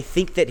 but I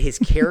think that his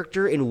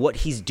character and what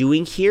he's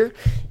doing here,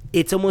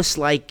 it's almost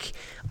like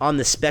on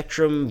the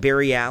spectrum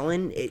Barry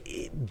Allen.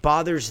 It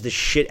bothers the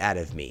shit out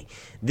of me.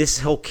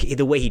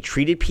 The way he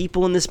treated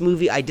people in this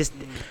movie, I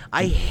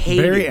hate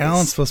it. Barry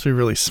Allen's supposed to be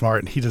really smart,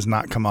 and he does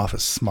not come off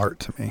as smart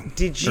to me.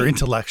 Or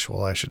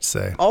intellectual, I should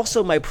say.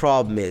 Also, my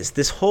problem is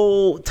this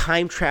whole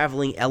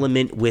time-traveling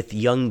element with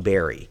young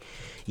Barry.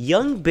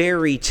 Young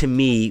Barry, to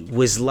me,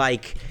 was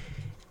like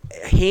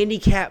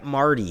Handicap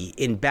Marty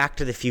in Back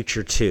to the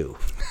Future 2.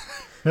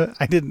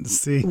 I didn't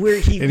see where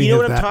he, any you know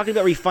of what I'm that. talking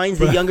about? Where he finds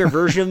the younger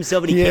version of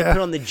himself and he can't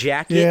put on the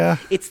jacket. Yeah.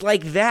 It's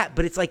like that,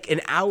 but it's like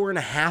an hour and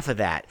a half of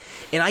that,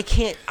 and I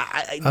can't.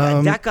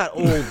 That got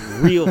old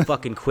real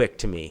fucking quick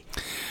to me.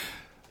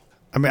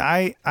 I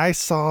mean, I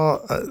saw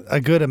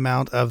a good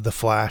amount of the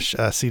Flash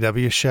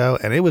CW show,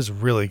 and it was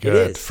really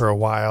good for a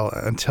while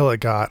until it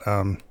got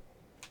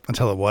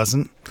until it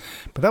wasn't.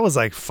 But that was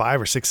like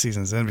 5 or 6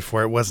 seasons in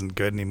before it wasn't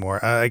good anymore.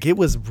 Like it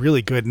was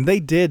really good, and they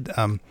did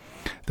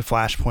the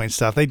Flashpoint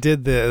stuff. They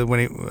did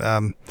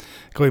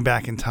going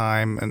back in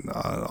time and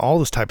all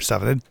this type of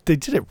stuff. And they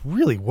did it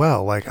really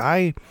well. Like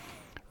I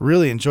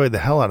really enjoyed the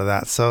hell out of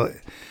that. So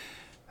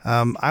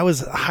I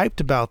was hyped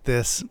about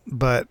this,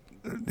 but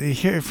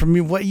hear from me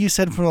what you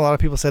said, from a lot of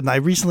people said, and I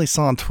recently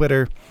saw on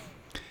Twitter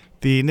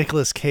the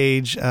Nicolas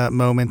Cage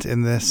moment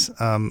in this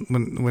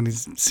when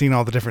he's seen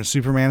all the different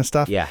Superman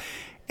stuff. Yeah.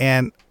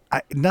 And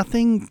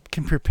nothing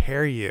can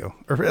prepare you,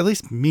 or at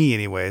least me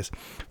anyways,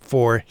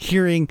 for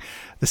hearing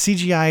the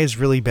CGI is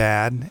really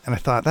bad. And I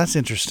thought that's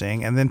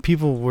interesting. And then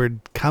people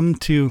would come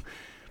to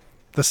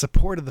the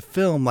support of the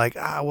film like,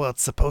 well,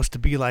 it's supposed to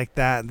be like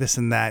that, this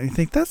and that. And you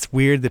think that's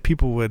weird that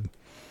people would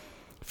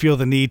feel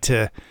the need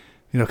to,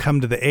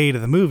 come to the aid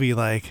of the movie.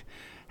 Like,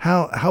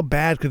 how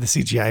bad could the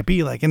CGI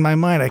be? Like, in my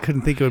mind, I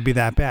couldn't think it would be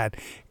that bad.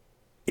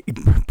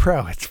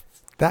 Bro,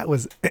 that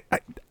was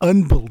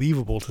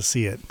unbelievable to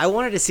see it. I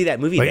wanted to see that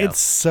movie, like, though. It's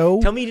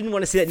so Tell me you didn't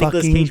want to see that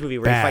Nicolas Cage movie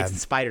where he fights the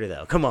spider,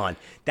 though. Come on.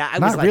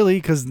 Not really,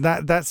 because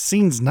that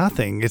scene's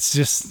nothing.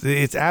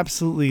 It's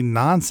absolutely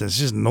nonsense. It's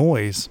just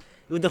noise.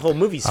 The whole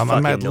movie's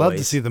fucking I'd noise. love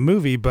to see the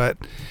movie, but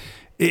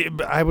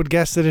I would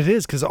guess that it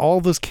is, because all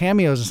those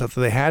cameos and stuff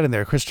that they had in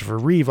there, Christopher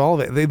Reeve, all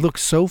of it, they look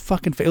so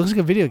fucking it looks like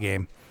a video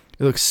game.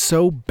 It looks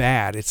so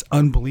bad. It's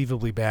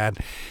unbelievably bad.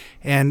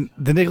 And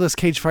the Nicolas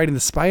Cage fighting the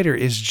spider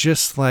is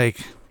just like,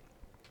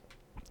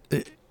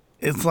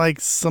 it's like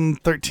some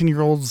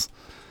 13-year-old's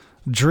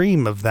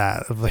dream of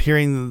that, of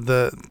hearing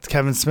the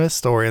Kevin Smith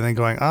story and then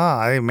going,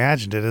 I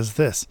imagined it as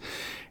this.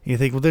 And you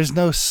think, well, there's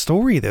no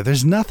story there.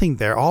 There's nothing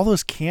there. All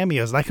those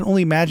cameos, and I can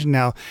only imagine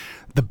now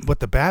what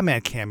the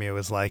Batman cameo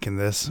is like in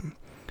this.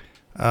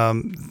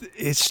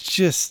 It's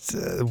just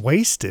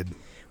wasted.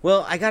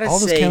 Well, I gotta say, all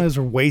those cameos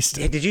were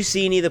wasted. Did you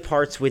see any of the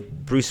parts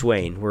with Bruce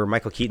Wayne where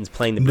Michael Keaton's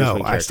playing the Bruce Wayne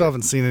character? No, I still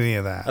haven't seen any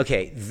of that.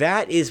 Okay,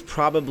 that is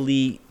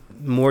probably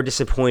more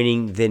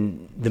disappointing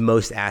than the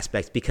most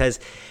aspects, because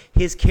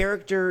his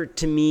character,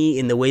 to me,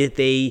 in the way that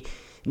they...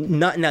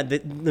 let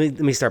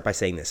me start by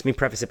saying this. Let me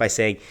preface it by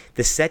saying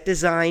the set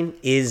design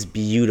is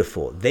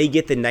beautiful. They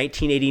get the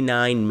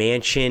 1989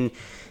 mansion,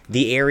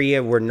 the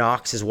area where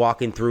Knox is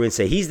walking through and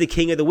say, he's the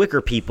king of the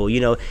Wicker people.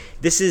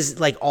 This is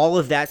like all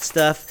of that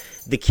stuff.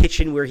 The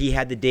kitchen where he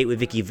had the date with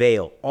Vicky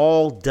Vale,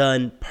 all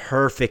done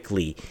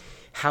perfectly.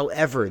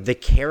 However, the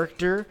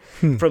character,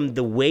 from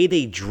the way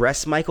they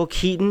dress Michael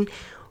Keaton,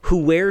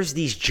 who wears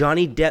these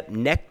Johnny Depp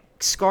neck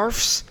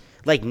scarves,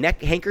 like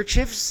neck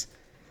handkerchiefs,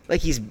 like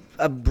he's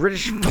a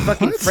British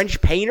fucking French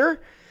painter,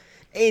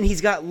 and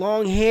he's got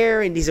long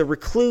hair, and he's a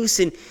recluse,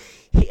 and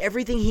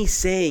everything he's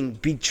saying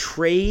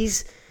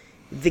betrays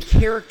the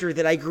character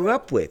that I grew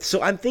up with.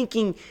 So I'm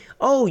thinking,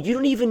 you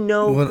don't even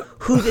know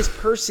who this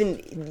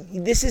person.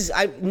 This is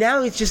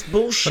now it's just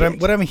bullshit.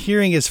 What I'm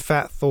hearing is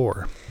Fat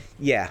Thor.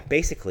 Yeah,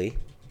 basically,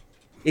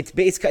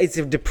 it's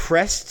a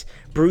depressed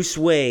Bruce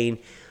Wayne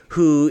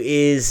who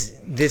is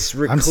this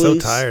recluse. I'm so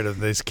tired of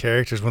these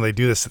characters when they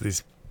do this to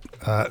these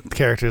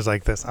characters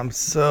like this. I'm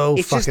so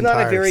it's fucking just not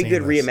tired a very of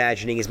good this.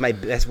 reimagining is my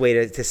best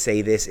way to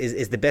say this,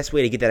 is the best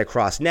way to get that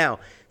across. Now,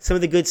 some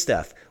of the good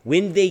stuff,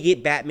 when they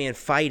get Batman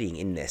fighting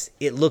in this,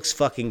 it looks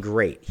fucking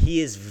great.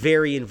 He is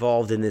very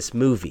involved in this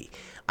movie.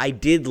 I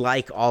did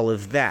like all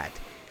of that.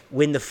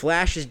 When the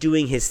Flash is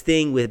doing his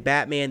thing with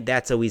Batman,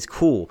 that's always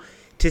cool.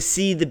 To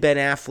see the Ben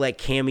Affleck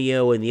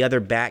cameo and the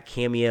other Bat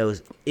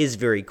cameos is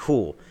very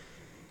cool.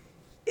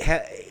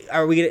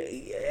 Are we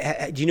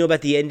gonna? Do you know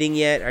about the ending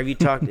yet? Have you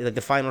talked like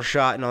the final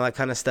shot and all that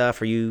kind of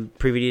stuff? Are you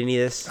privy to any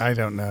of this? I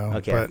don't know.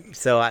 Okay, but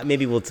so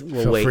maybe we'll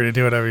feel wait. free to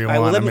do whatever you want.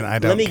 Well, I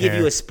don't let me care. give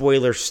you a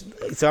spoiler.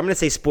 So I'm going to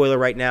say spoiler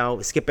right now.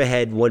 Skip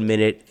ahead 1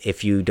 minute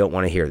if you don't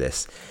want to hear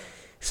this.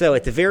 So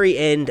at the very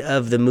end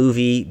of the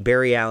movie,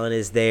 Barry Allen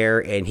is there,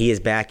 and he is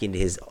back into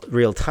his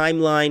real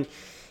timeline.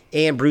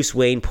 And Bruce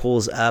Wayne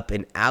pulls up,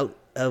 and out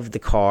of the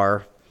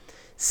car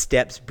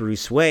steps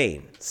Bruce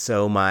Wayne.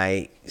 So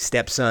my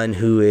stepson,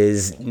 who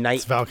is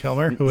It's Val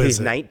Kilmer, who's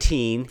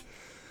 19,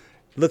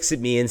 looks at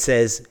me and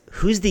says,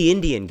 "Who's the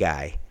Indian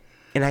guy?"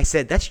 And I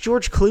said, "That's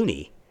George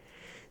Clooney."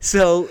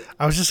 So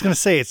I was just gonna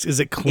say, is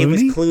it Clooney? It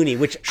was Clooney,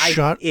 which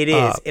it is,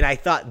 up. and I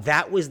thought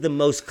that was the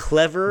most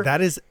clever.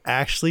 That is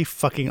actually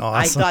fucking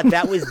awesome. I thought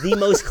that was the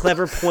most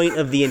clever point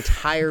of the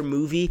entire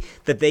movie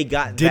that they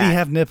got. Did he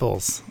have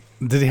nipples?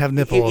 Did he have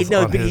nipples?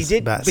 No, on but his he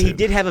did. bat But he suit?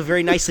 did have a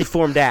very nicely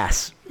formed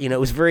ass. It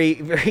was very,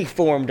 very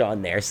formed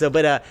on there. So,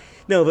 but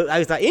no, but I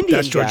was like Indian.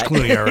 That's George guy.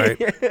 Clooney, all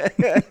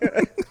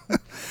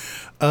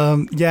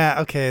right.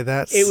 Yeah. Okay.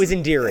 That's. It was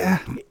endearing. Yeah,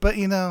 but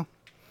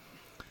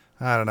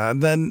I don't know.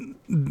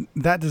 Then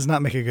that does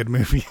not make a good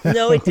movie.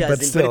 No, it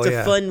doesn't. Still, but it's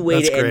a fun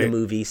way to great. end the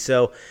movie.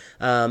 So,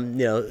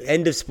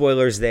 end of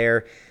spoilers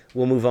there.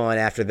 We'll move on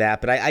after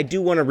that. But I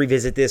do want to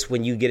revisit this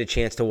when you get a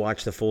chance to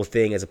watch the full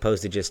thing, as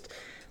opposed to just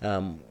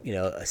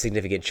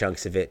significant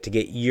chunks of it, to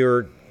get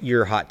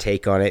your hot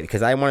take on it,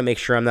 because I want to make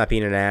sure I'm not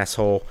being an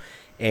asshole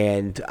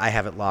and I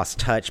haven't lost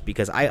touch,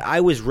 because I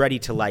was ready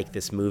to like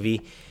this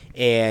movie,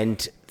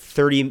 and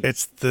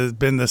it's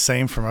been the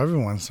same from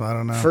everyone, so I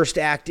don't know. First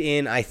act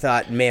in, I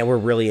thought, man, we're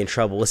really in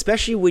trouble,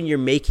 especially when you're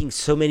making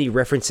so many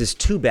references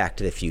to Back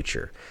to the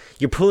Future.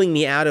 You're pulling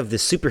me out of the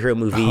superhero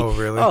movie. Oh,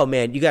 really? Oh,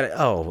 man, you got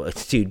to,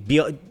 dude,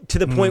 to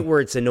the point where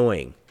it's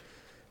annoying.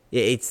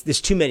 There's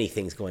too many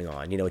things going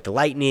on, with the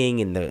lightning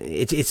and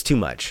it's too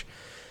much.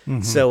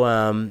 Mm-hmm.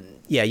 So,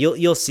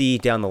 you'll see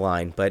down the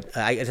line, but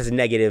as a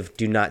negative,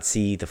 do not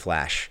see The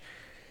Flash,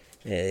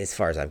 as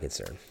far as I'm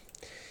concerned.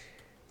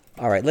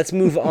 All right, let's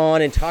move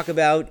on and talk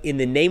about In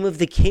the Name of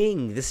the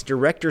King, this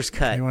director's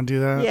cut. You want to do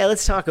that? Yeah,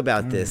 let's talk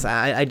about this.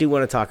 I do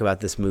want to talk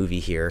about this movie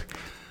here.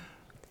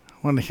 I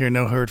want to hear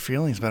No Hard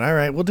Feelings, but all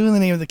right, we'll do In the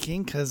Name of the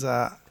King, because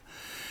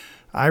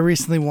I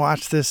recently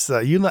watched this.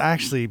 You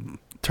actually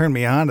turned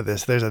me on to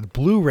this. There's a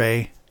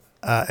Blu-ray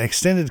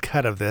extended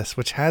cut of this,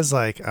 which has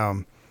I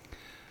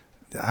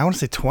want to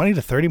say 20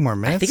 to 30 more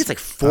minutes. I think it's like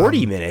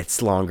 40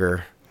 minutes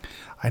longer.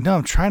 I know.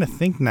 I'm trying to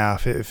think now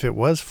if it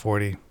was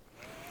 40.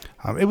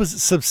 It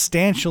was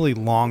substantially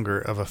longer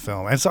of a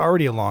film. It's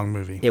already a long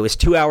movie. It was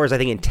 2 hours, I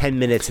think, and 10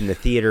 minutes in the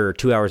theater, or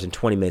 2 hours and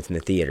 20 minutes in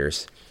the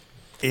theaters.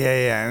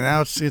 Yeah. And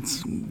now it's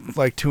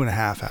like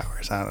 2.5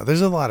 hours. I don't know.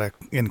 There's a lot of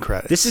in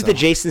credits. This is the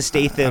Jason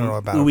Statham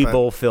Uwe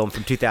Boll film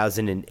from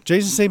 2000.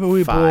 Jason Statham,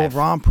 Uwe Boll,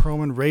 Ron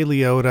Perlman, Ray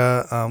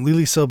Liotta,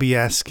 Lily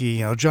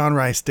Sobieski, John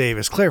Rhys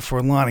Davis, Claire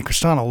Forlani,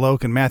 Kristanna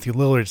Loken, Matthew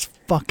Lillard. It's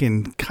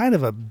fucking kind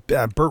of a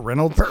Burt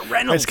Reynolds.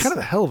 It's kind of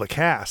a hell of a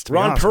cast.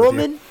 Ron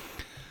Perlman.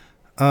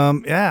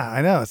 Yeah,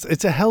 I know.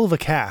 It's a hell of a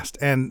cast,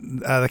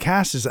 and the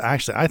cast is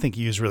actually, I think,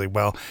 used really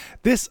well.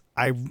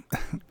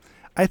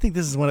 I think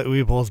this is one of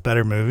Uwe Boll's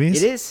better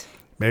movies. It is.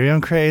 Maybe I'm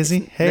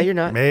crazy. Hey, no, you're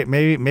not.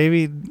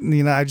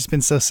 Maybe I've just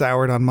been so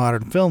soured on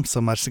modern film so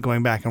much that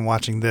going back and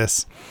watching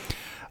this.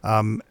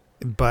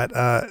 But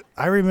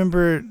I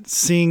remember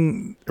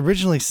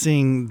originally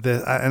seeing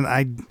the, and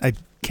I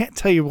can't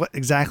tell you what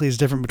exactly is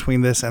different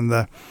between this and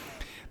the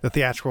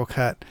theatrical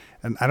cut,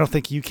 and I don't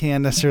think you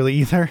can necessarily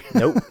either.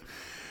 Nope.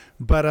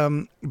 But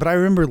I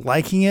remember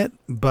liking it,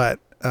 but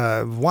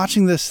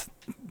watching this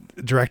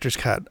director's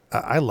cut,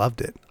 I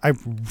loved it. I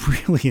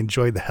really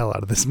enjoyed the hell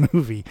out of this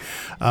movie,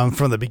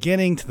 from the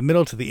beginning to the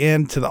middle to the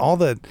end, to all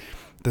the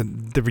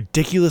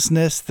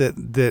ridiculousness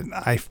that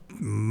I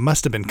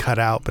must have been cut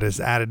out but is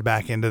added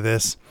back into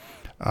this.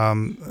 I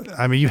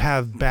mean, you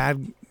have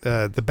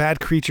the bad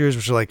creatures,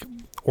 which are like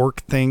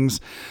orc things,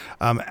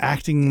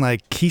 acting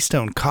like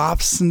Keystone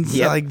Cops, and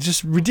like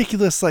just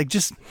ridiculous, like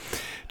just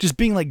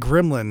being like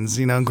Gremlins,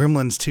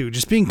 Gremlins 2,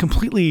 just being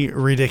completely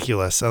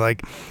ridiculous. So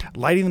like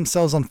lighting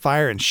themselves on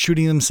fire and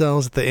shooting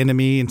themselves at the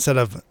enemy instead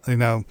of,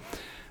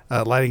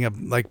 putting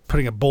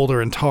a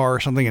boulder in tar or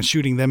something and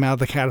shooting them out of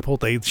the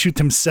catapult. They shoot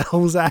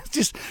themselves at,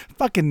 just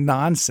fucking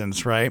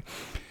nonsense, right?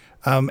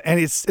 And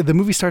the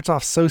movie starts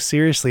off so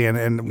seriously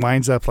and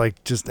winds up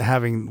like just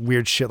having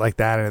weird shit like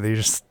that, and they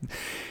just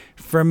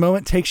for a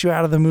moment takes you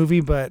out of the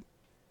movie. But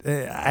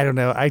I don't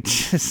know. I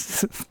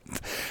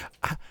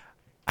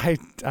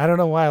don't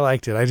know why I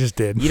liked it. I just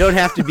did. You don't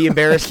have to be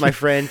embarrassed, my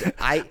friend.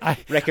 I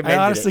recommend it.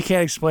 I honestly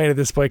can't explain at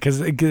this point,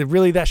 because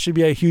really that should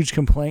be a huge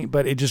complaint,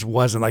 but it just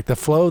wasn't. Like the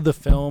flow of the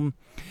film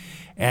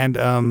and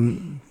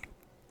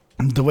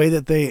the way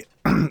that they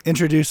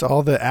introduce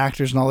all the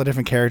actors and all the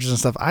different characters and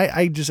stuff,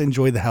 I just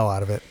enjoyed the hell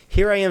out of it.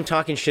 Here I am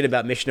talking shit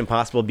about Mission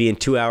Impossible being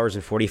 2 hours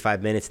and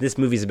 45 minutes. This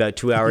movie's about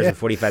 2 hours and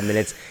 45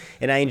 minutes,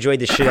 and I enjoyed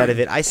the shit out of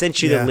it. I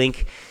sent you the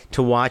link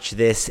to watch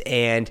this,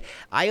 and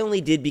I only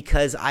did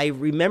because I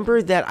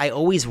remember that I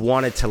always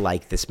wanted to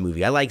like this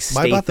movie. I like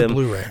Statham. I bought the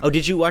Blu-ray. Oh,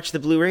 did you watch the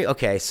Blu-ray?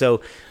 Okay,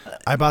 so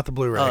I bought the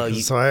Blu-ray,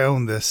 so I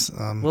own this.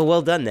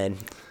 Well done then.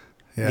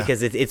 Yeah.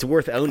 Because it's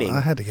worth owning.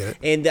 I had to get it.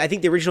 And I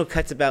think the original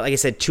cut's about, like I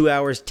said, 2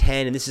 hours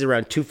 10, and this is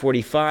around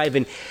 2:45.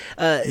 And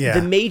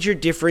the major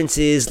difference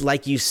is,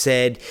 like you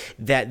said,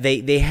 that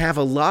they have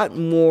a lot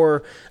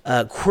more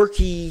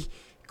quirky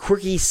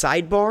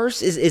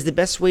sidebars is the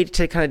best way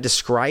to kind of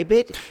describe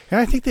it. And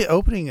I think the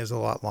opening is a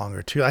lot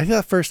longer too. I think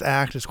that first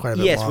act is quite a bit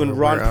longer. Yes, when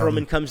Ron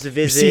Perlman comes to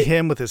visit. You see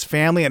him with his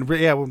family, and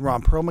when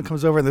Ron Perlman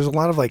comes over, and there's a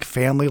lot of like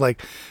family,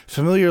 like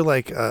familiar,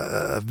 like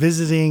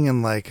visiting,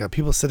 and like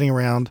people sitting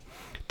around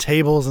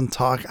tables and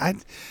talk. I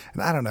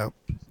don't know.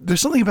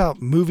 There's something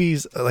about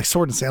movies like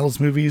Sword and Sandals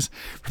movies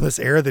from this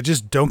era that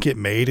just don't get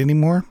made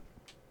anymore.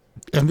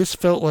 And this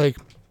felt like,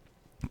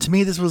 to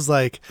me, this was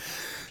like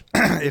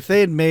if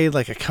they had made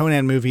like a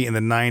Conan movie in the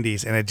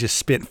 90s and had just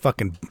spent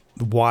fucking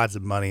wads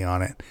of money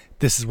on it,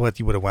 this is what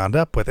you would have wound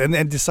up with.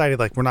 And decided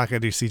like, we're not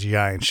going to do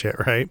CGI and shit,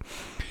 right?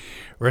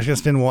 We're just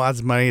gonna spend wads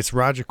of money. It's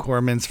Roger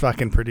Corman's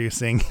fucking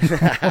producing.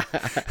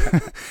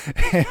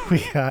 And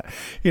we got,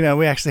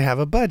 we actually have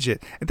a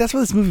budget. And that's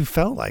what this movie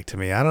felt like to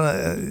me. I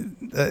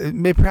don't know.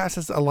 Maybe perhaps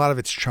that's a lot of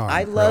its charm.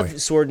 I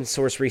love sword and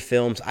sorcery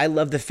films. I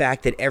love the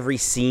fact that every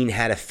scene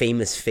had a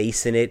famous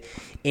face in it.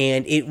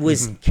 And it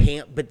was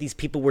camp, but these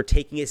people were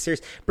taking it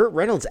serious. Burt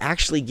Reynolds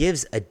actually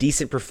gives a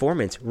decent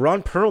performance.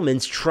 Ron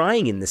Perlman's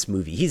trying in this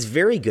movie. He's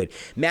very good.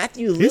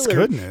 Matthew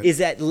Lillard is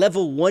at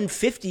level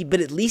 150, but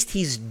at least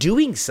he's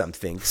doing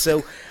something.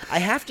 So I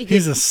have to give...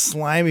 He's a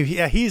slimy...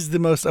 Yeah, he's the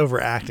most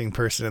overacting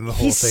person in the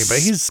whole thing. But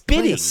he's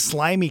playing a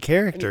slimy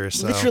character.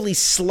 So. Literally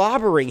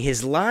slobbering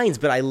his lines,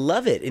 but I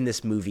love it in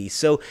this movie.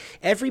 So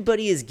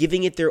everybody is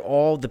giving it their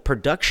all. The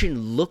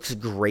production looks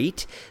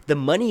great. The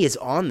money is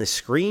on the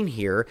screen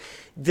here.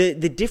 The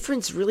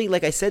difference really,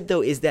 like I said,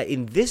 though, is that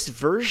in this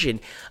version,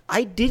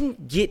 I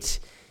didn't get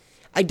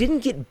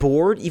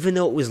bored even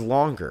though it was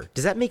longer.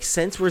 Does that make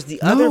sense? Whereas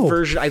the other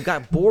version, I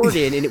got bored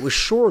in and it was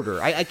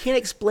shorter. I can't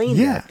explain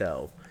that,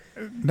 though.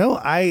 No,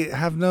 I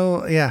have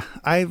no... Yeah,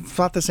 I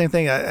thought the same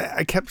thing.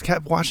 I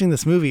kept watching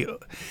this movie and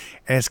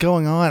it's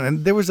going on.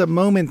 And there was a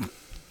moment,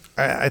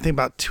 I think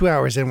about 2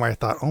 hours in, where I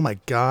thought, oh my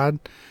God...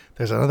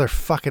 There's another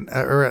fucking,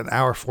 or an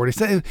hour 40.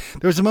 There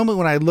was a moment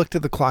when I looked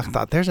at the clock and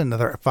thought, there's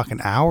another fucking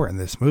hour in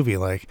this movie.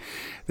 Like,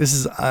 this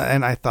is,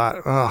 and I thought,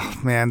 oh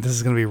man, this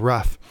is going to be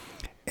rough.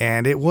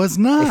 And it was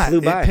not. It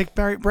flew by. It picked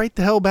right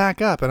the hell back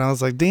up. And I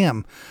was like,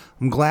 damn,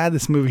 I'm glad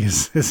this movie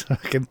is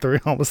fucking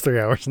almost 3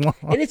 hours long.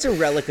 And it's a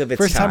relic of its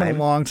First time. time in a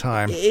long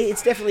time.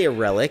 It's definitely a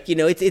relic.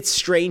 It's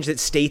strange that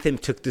Statham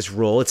took this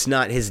role. It's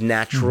not his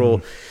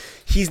natural,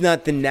 he's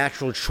not the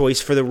natural choice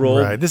for the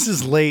role. Right. This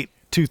is late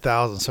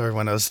 2000, so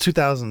everyone knows,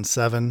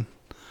 2007.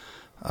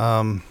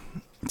 So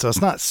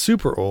it's not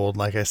super old,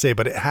 like I say,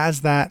 but it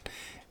has that.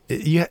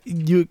 You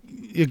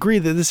agree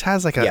that this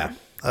has like I know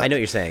what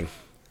you're saying.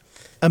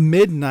 A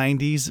mid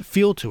 90s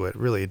feel to it.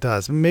 Really, it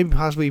does. Maybe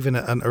possibly even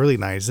an early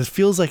 90s. It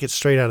feels like it's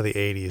straight out of the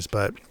 80s,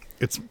 but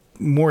it's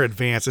more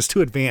advanced. It's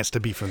too advanced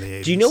to be from the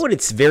 80s. Do you know what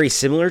it's very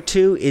similar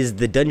to? Is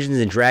the Dungeons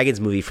and Dragons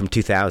movie from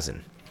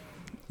 2000?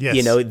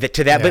 Yes.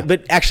 To that,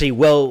 but actually,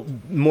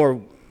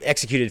 more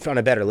executed on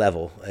a better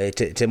level,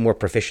 to more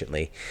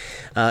proficiently.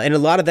 And a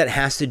lot of that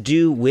has to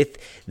do with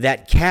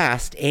that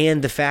cast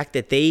and the fact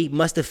that they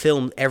must have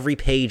filmed every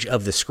page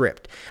of the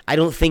script. I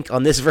don't think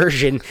on this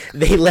version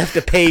they left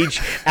a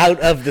page out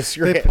of the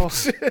script.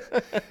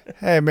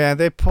 Hey man,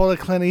 they pulled a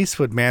Clint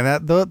Eastwood, man.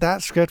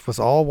 That script was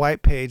all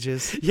white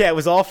pages. Yeah, it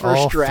was all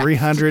first draft.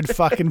 300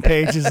 fucking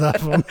pages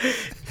of them.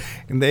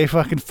 And they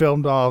fucking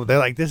filmed all. They're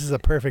like, this is a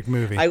perfect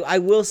movie. I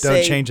will say,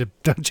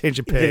 don't change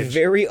a page. The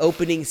very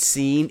opening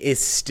scene is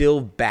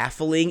still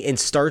baffling and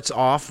starts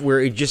off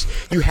where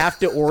you have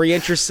to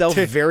orient yourself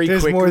very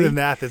quickly. There's more than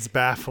that's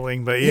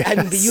baffling, but yes.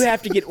 But you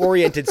have to get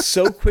oriented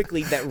so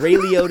quickly that Ray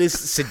Liotta's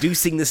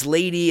seducing this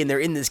lady and they're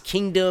in this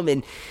kingdom,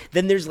 and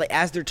then there's like,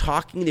 as they're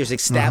talking, there's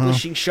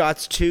establishing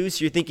shots too.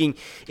 So you're thinking,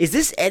 is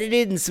this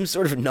edited in some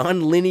sort of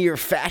non-linear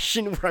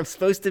fashion where I'm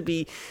supposed to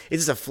be?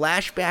 Is this a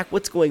flashback?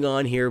 What's going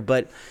on here?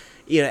 But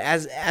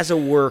as a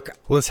work,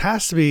 well, this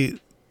has to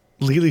be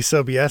Lily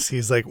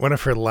Sobieski's like one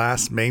of her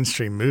last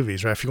mainstream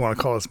movies, right? If you want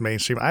to call this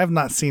mainstream. I have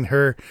not seen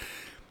her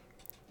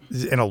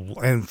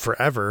in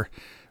forever,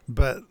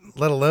 but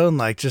let alone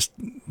like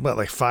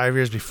 5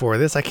 years before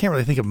this, I can't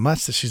really think of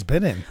much that she's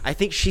been in. I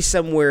think she's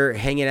somewhere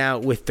hanging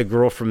out with the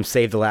girl from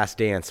Save the Last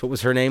Dance. What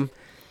was her name?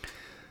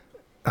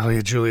 Oh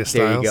yeah, Julia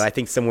Stiles. There you go. I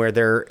think somewhere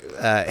they're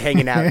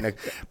hanging out in a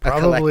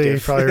probably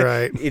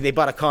right. They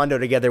bought a condo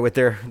together with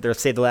their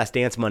Save the Last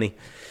Dance money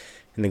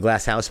and the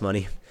Glass House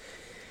money.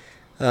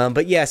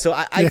 But yeah, so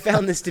I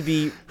found this to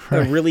be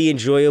a really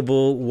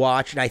enjoyable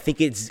watch, and I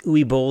think it's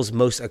Uwe Boll's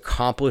most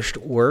accomplished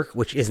work,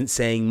 which isn't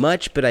saying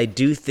much, but I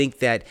do think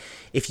that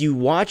if you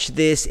watch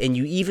this and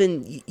you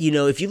even,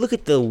 if you look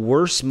at the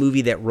worst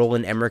movie that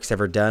Roland Emmerich's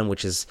ever done,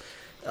 which is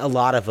a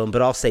lot of them,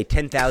 but I'll say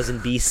 10,000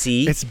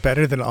 BC. It's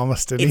better than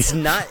Almost Any. It's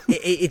not.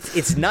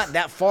 It's not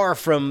that far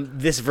from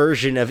this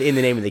version of In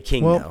the Name of the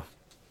King, though.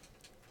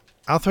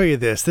 I'll throw you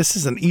this. This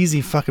is an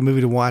easy fucking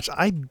movie to watch.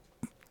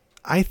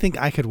 I think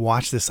I could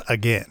watch this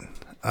again,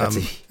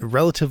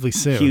 relatively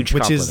soon, huge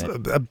which is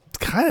a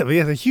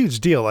huge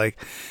deal.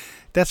 Like,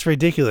 that's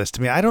ridiculous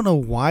to me. I don't know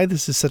why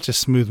this is such a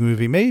smooth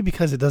movie. Maybe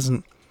because it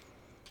just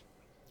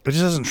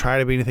doesn't try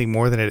to be anything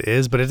more than it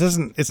is, but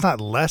it's not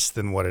less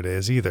than what it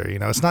is either.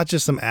 It's not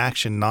just some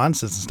action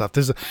nonsense and stuff.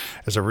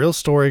 There's a real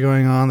story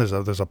going on. There's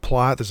a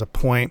plot. There's a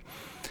point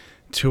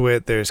to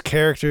it. There's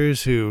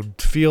characters who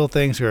feel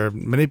things, who are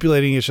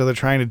manipulating each other,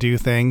 trying to do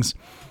things.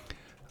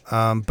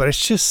 But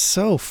it's just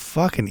so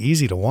fucking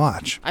easy to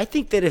watch. I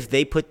think that if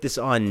they put this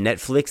on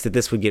Netflix, that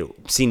this would get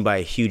seen by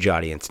a huge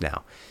audience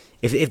now.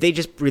 If they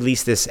just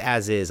release this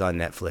as is on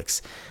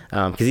Netflix,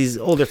 because these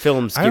older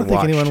films get watched. I don't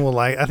think anyone will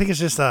like. I think it's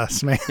just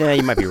us, man. Yeah,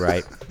 you might be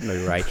right.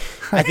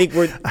 I think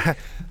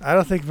I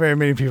don't think very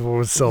many people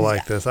would still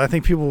like this. I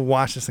think people will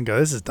watch this and go,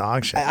 "This is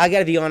dog shit." I got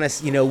to be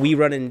honest. We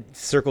run in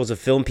circles of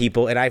film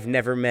people, and I've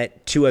never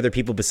met two other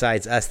people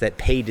besides us that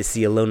paid to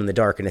see Alone in the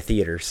Dark in a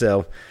theater.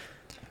 So.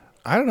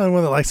 I don't know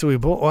anyone that likes Uwe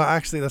Boll. Well,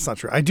 actually, that's not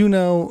true. I do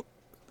know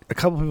a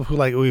couple people who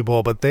like Uwe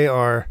Boll, but they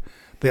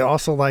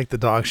also like the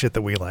dog shit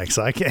that we like.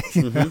 So I can't.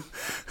 You know,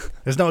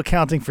 there's no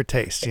accounting for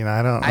taste. You know,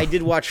 I don't. I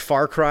did watch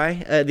Far Cry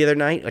the other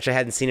night, which I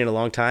hadn't seen in a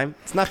long time.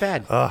 It's not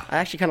bad. I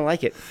actually kind of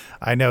like it.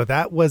 I know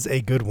that was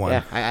a good one.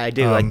 Yeah, I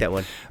do like that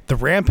one. The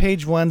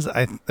Rampage ones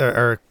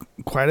are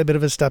quite a bit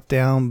of a step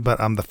down, but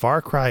the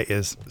Far Cry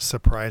is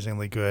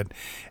surprisingly good,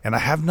 and I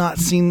have not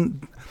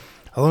seen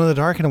Alone in the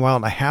Dark in a while,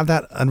 and I have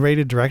that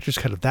unrated director's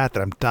cut of that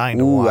I'm dying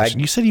to watch.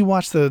 And you said you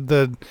watched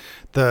the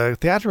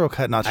theatrical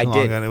cut not too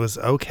long ago, and it was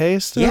okay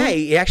still? Yeah,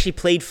 it actually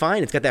played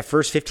fine. It's got that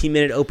first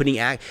 15-minute opening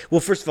act. Well,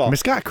 first of all,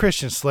 it's got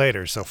Christian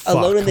Slater, so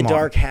Alone in the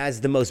Dark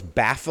has the most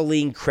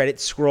baffling credit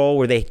scroll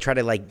where they try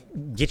to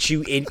like get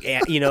you in,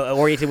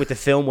 oriented with the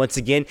film once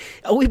again.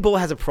 Uwe Boll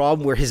has a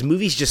problem where his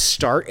movies just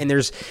start and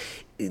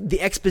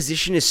the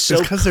exposition is so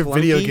because they're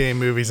video game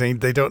movies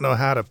and they don't know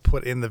how to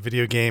put in the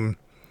video game.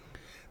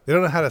 They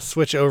don't know how to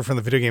switch over from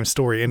the video game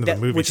story into the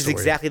movie which story.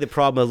 Is exactly the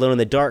problem with Alone in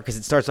the Dark, because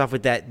it starts off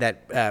with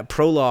that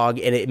prologue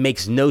and it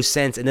makes no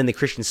sense, and then the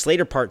Christian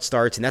Slater part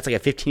starts, and that's like a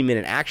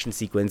 15-minute action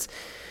sequence.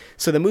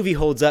 So the movie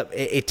holds up.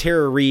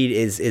 Tara Reid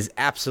is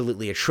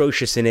absolutely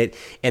atrocious in it,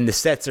 and the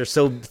sets are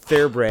so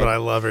thoroughbred. But I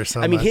love her so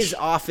much. I mean, his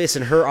office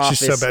and her office.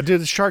 She's so bad. Dude,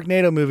 the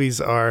Sharknado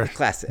movies are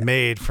classic.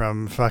 Made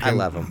from fucking I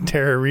love them.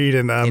 Tara Reid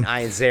and Ian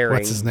Ziering.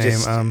 What's his name?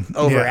 Just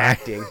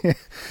overacting.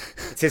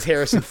 It's his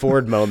Harrison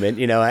Ford moment.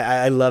 You know,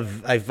 I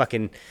love the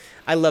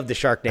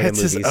Sharknado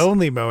movies. It's his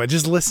only moment.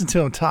 Just listen to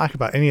him talk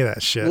about any of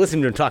that shit.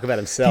 Listen to him talk about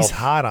himself. He's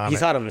hot on it.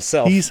 He's hot on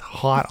himself. He's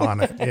hot on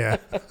it, yeah.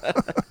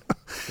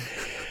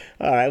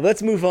 All right,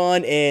 let's move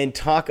on and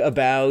talk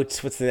about,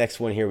 what's the next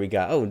one here we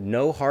got? Oh,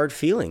 No Hard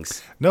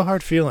Feelings. No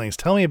Hard Feelings.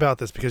 Tell me about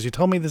this, because you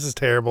told me this is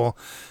terrible.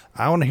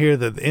 I want to hear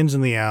the ins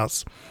and the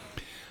outs.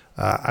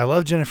 I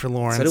love Jennifer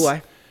Lawrence. So do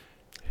I.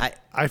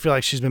 I feel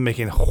like she's been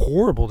making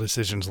horrible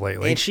decisions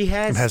lately. And she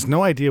has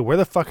no idea where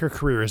the fuck her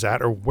career is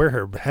at or where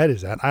her head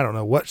is at. I don't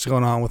know what's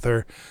going on with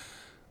her.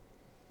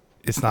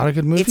 It's not a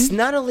good movie? It's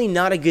not only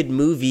not a good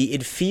movie,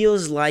 it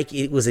feels like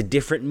it was a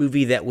different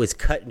movie that was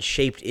cut and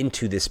shaped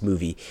into this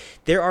movie.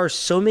 There are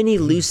so many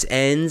loose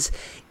ends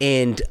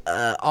and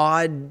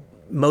odd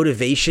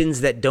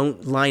motivations that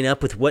don't line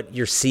up with what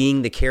you're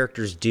seeing the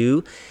characters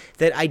do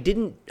that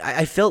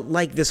I felt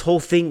like this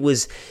whole thing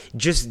was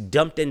just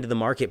dumped into the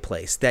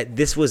marketplace, that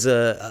this was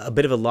a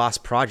bit of a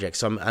lost project.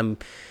 So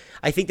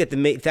I think that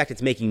the fact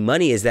it's making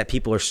money is that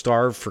people are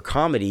starved for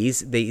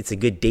comedies. It's a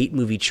good date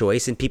movie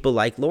choice, and people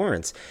like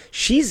Lawrence.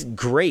 She's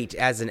great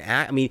as an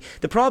act. I mean,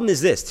 the problem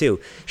is this,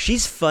 too.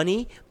 She's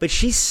funny, but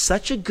she's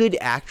such a good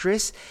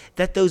actress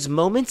that those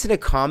moments in a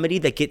comedy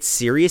that get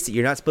serious, that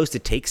you're not supposed to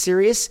take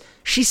serious,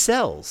 she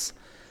sells.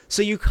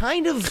 So you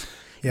kind of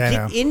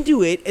get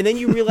into it, and then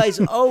you realize,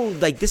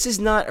 like this is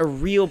not a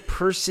real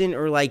person,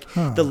 or like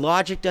the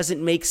logic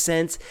doesn't make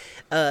sense.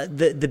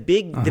 The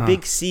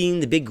big scene,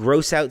 the big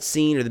gross out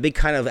scene, or the big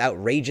kind of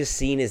outrageous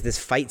scene is this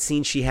fight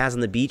scene she has on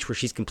the beach where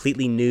she's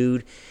completely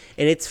nude,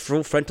 and it's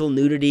frontal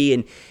nudity,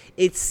 and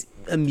it's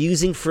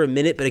amusing for a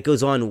minute, but it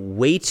goes on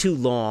way too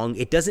long.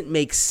 It doesn't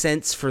make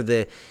sense for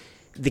the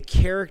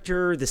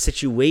character, the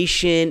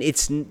situation.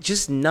 It's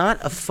just not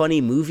a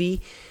funny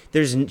movie.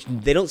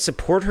 They don't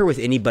support her with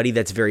anybody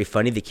that's very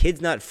funny. The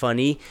kid's not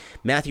funny.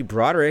 Matthew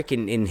Broderick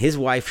and his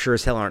wife sure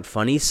as hell aren't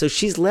funny. So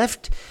she's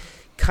left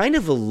kind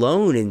of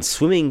alone and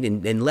swimming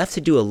and left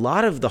to do a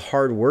lot of the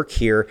hard work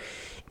here.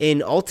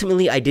 And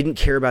ultimately, I didn't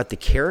care about the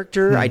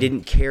character. I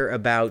didn't care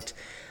about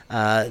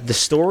the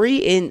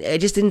story. And I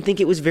just didn't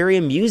think it was very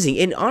amusing.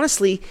 And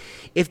honestly,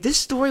 if this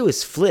story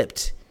was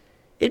flipped,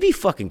 it'd be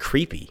fucking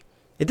creepy.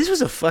 If this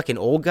was a fucking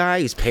old guy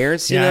whose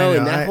parents,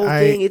 and that whole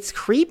thing, it's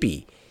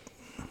creepy.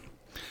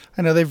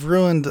 I know they've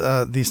ruined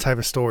these type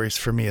of stories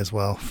for me as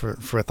well, for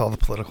with all the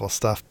political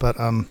stuff. But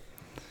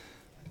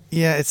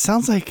it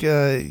sounds like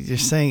you're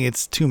saying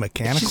it's too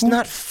mechanical. It's just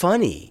not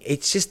funny.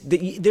 It's just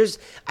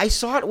I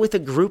saw it with a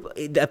group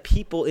of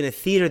people in a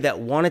theater that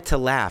wanted to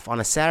laugh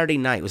on a Saturday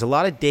night. It was a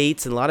lot of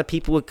dates and a lot of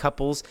people with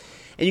couples,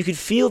 and you could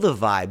feel the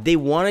vibe. They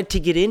wanted to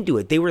get into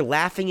it. They were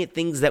laughing at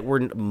things that were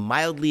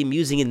mildly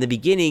amusing in the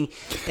beginning,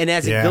 and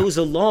as it goes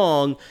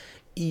along,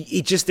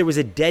 there was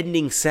a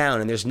deadening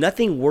sound, and there's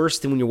nothing worse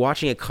than when you're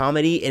watching a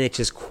comedy and it's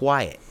just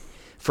quiet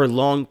for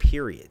long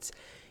periods.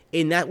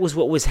 And that was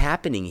what was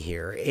happening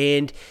here.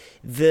 And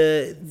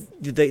the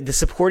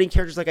supporting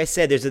characters, like I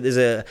said, there's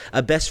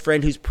a best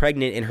friend who's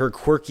pregnant and her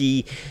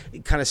quirky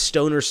kind of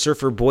stoner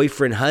surfer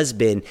boyfriend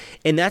husband,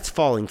 and that's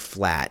falling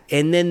flat.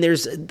 And then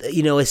there's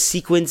a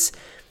sequence.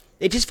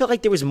 It just felt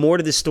like there was more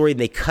to the story than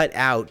they cut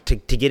out to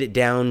get it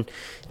down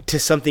to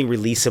something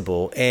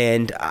releasable.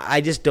 And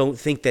I just don't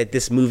think that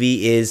this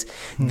movie is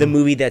the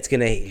movie that's going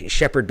to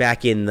shepherd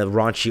back in the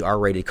raunchy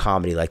R-rated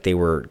comedy like they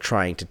were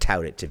trying to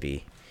tout it to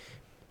be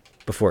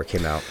before it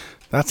came out.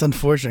 That's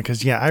unfortunate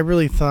because, I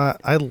really thought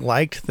I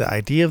liked the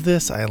idea of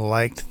this. I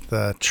liked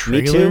the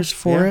trailers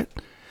for it.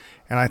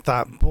 And I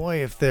thought,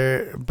 boy,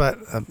 but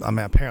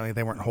apparently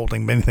they weren't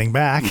holding anything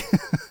back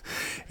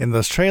in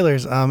those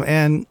trailers.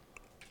 And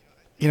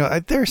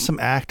there's some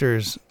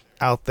actors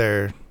out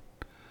there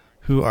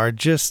who are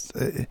just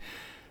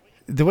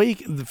the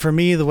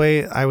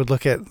way I would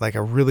look at like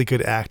a really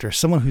good actor,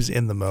 someone who's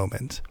in the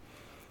moment.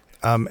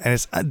 And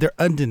they're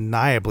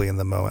undeniably in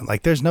the moment.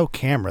 Like there's no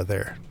camera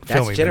there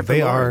filming. That's Jennifer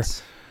They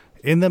Lawrence.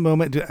 are in the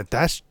moment.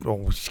 That's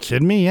you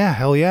kidding me? Yeah,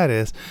 hell yeah, it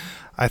is.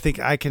 I think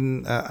I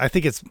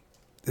think it's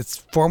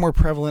far more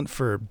prevalent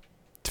for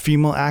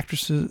female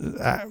actresses,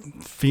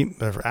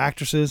 for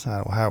actresses. I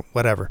don't know how,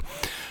 whatever.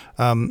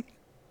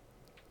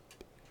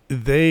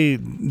 They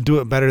do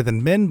it better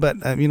than men, but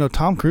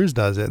Tom Cruise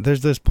does it.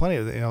 There's plenty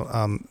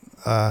of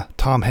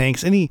Tom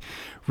Hanks, any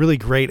really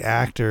great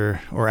actor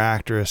or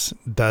actress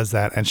does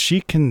that, and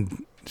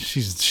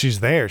she's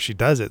there. She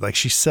does it. Like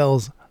she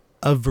sells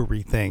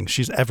everything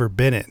she's ever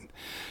been in.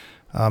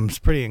 It's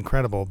pretty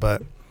incredible,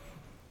 but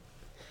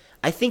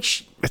I think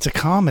it's a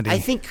comedy. I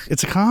think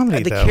it's a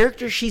comedy. The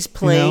character she's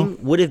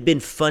playing would have been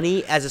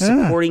funny as a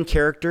supporting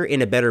character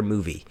in a better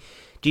movie.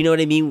 Do you know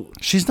what I mean?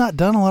 She's not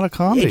done a lot of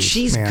comedy. And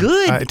she's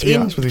good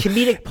in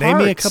comedic parts. Name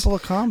me a couple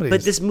of comedies.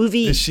 But this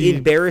movie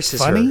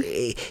embarrasses her.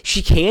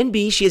 She can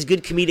be. She has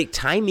good comedic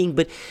timing,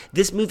 but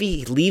this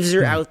movie leaves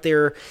her out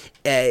there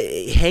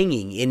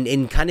hanging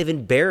and kind of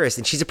embarrassed.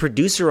 And she's a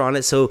producer on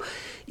it, so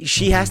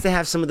she has to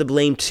have some of the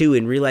blame too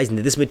in realizing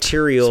that this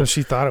material... So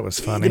she thought it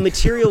was funny. The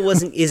material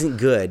isn't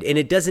good, and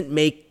it doesn't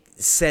make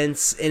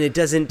sense, and it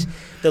doesn't...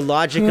 The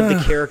logic of the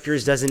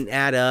characters doesn't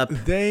add up.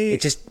 They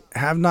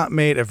have not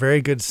made a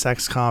very good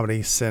sex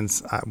comedy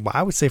since,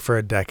 I would say, for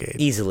a decade.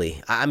 Easily.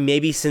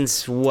 Maybe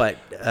since what?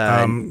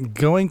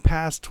 Going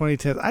past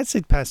 2010, I'd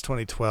say past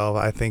 2012,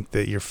 I think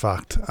that you're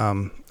fucked,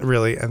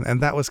 really. And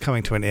that was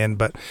coming to an end.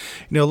 But,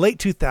 late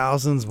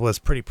 2000s was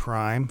pretty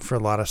prime for a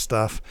lot of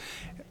stuff.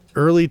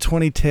 Early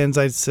 2010s,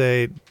 I'd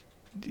say,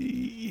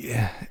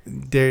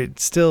 they're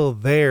still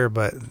there,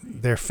 but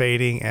they're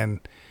fading. And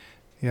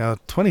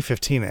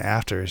 2015 and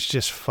after is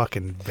just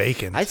fucking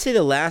vacant. I'd say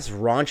the last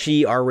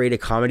raunchy R-rated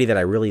comedy that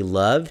I really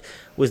loved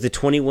was the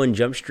 21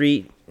 Jump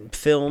Street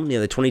film,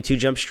 the 22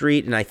 Jump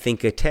Street, and I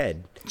think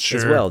Ted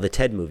as well, the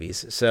Ted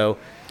movies. So,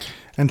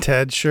 and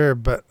Ted, sure,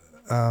 but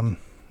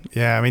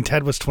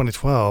Ted was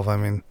 2012. I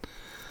mean,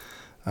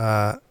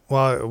 I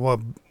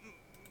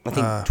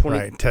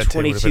think Ted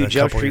 22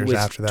 Jump Street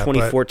was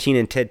 2014,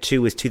 and Ted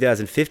 2 was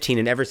 2015,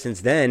 and ever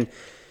since then,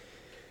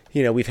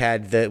 we've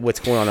had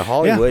what's going on in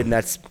Hollywood, and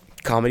that's.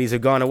 Comedies have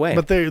gone away,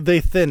 but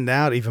they thinned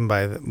out even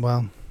by I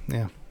mean,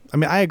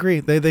 I agree.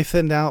 They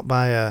thinned out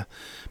by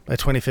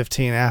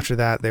 2015. After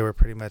that, they were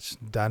pretty much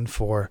done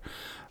for.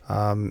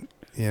 I mean,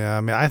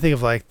 I think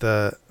of like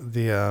the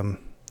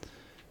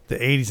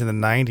 80s and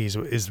the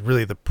 90s is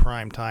really the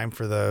prime time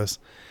for those,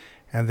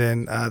 and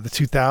then the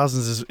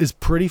 2000s is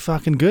pretty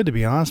fucking good, to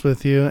be honest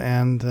with you.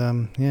 And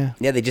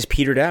they just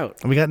petered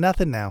out. We got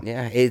nothing now.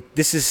 And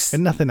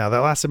nothing now. That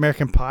last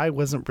American Pie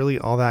wasn't really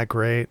all that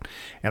great,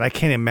 and I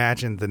can't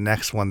imagine the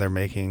next one they're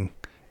making,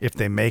 if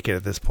they make it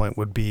at this point,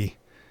 would be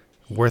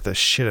worth a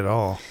shit at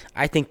all.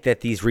 I think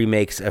that these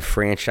remakes of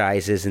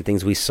franchises and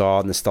things we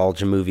saw,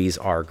 nostalgia movies,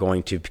 are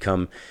going to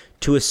come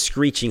to a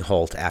screeching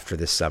halt after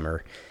this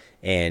summer,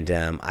 and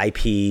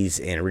IPs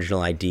and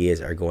original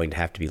ideas are going to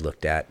have to be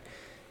looked at.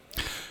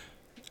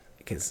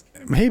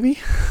 Maybe.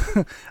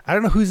 I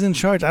don't know who's in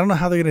charge. I don't know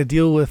how they're going to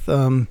deal with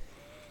the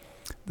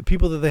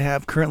people that they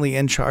have currently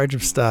in charge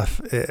of stuff.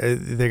 They're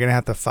going to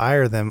have to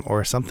fire them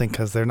or something,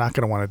 because they're not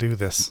going to want to do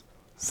this.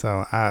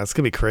 So it's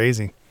going to be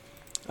crazy.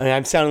 I mean,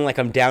 I'm sounding like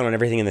I'm down on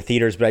everything in the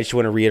theaters, but I just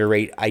want to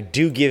reiterate, I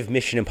do give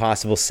Mission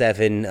Impossible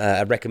 7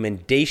 a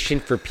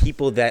recommendation for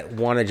people that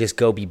want to just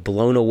go be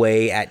blown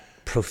away at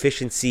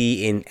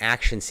proficiency in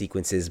action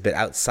sequences, but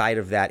outside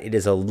of that, it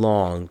is a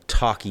long,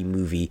 talky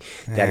movie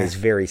that is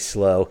very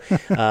slow.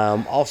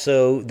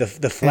 Also,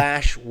 the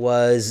Flash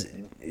was,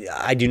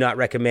 I do not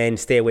recommend.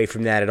 Stay away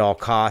from that at all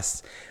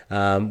costs.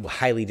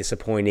 Highly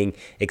disappointing,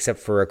 except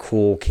for a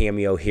cool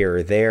cameo here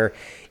or there.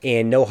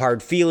 And No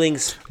Hard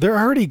Feelings. They're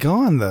already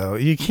gone, though.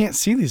 You can't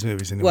see these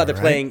movies anymore. Well, they're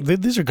playing.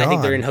 These are gone. I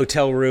think they're in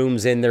hotel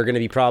rooms, and they're going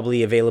to be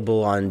probably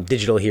available on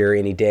digital here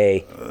any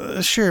day.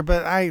 Sure,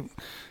 but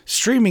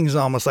streaming is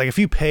almost like, if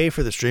you pay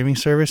for the streaming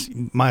service,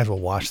 you might as well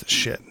watch the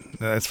shit.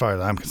 As far as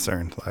I'm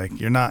concerned, like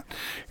you're not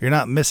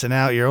missing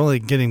out. You're only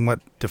getting what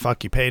the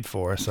fuck you paid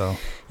for. So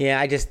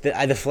yeah,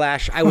 the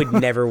Flash. I would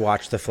never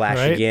watch the Flash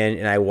again,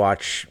 and I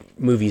watch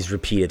movies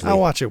repeatedly. I'll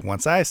watch it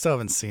once. I still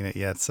haven't seen it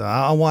yet, so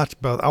I'll watch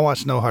both. I'll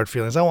watch No Hard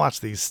Feelings. I'll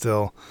watch these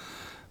still.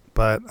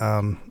 But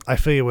I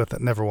feel you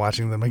with never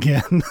watching them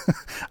again.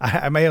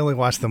 I may only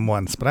watch them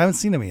once, but I haven't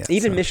seen them yet.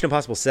 Even Mission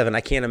Impossible 7, I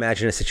can't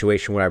imagine a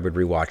situation where I would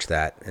rewatch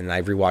that. And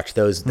I've rewatched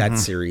that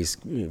series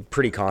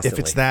pretty constantly. If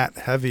it's that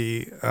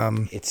heavy,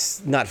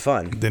 it's not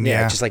fun. Then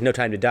it's just like No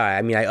Time to Die.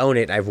 I mean, I own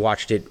it. I've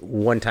watched it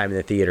one time in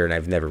the theater, and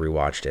I've never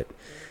rewatched it.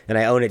 And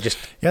I own it just...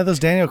 Yeah, those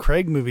Daniel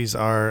Craig movies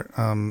are...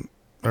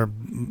 or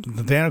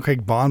the Daniel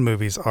Craig Bond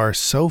movies are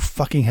so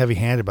fucking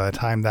heavy-handed by the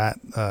time that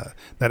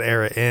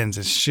era ends.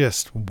 It's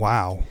just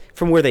wow.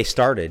 From where they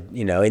started,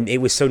 and it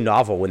was so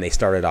novel when they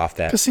started off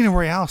that. Casino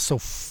Royale is so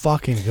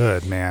fucking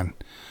good, man.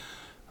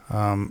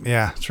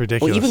 Yeah, it's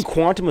ridiculous. Well, even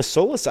Quantum of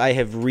Solace I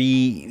have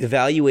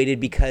reevaluated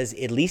because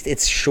at least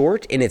it's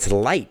short and it's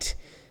light.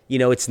 You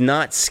know, it's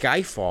not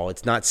Skyfall,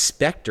 it's not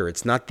Spectre,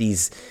 it's not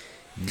these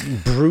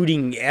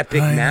brooding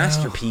epic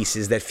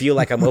masterpieces that feel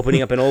like I'm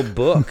opening up an old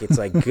book. It's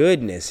like,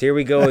 goodness, here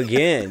we go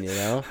again, you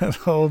know? An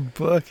old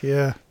book,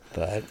 yeah.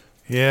 But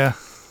yeah.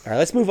 All right,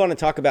 let's move on and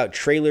talk about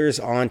trailers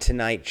on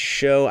tonight's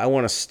show. I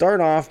want to start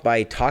off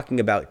by talking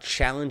about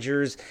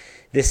Challengers.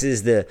 This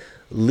is the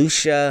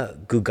Luca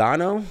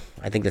Guadagnino,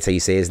 I think that's how you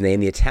say his name,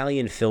 the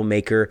Italian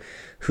filmmaker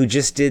who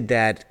just did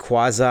that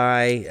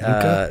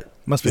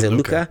Must be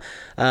Luca.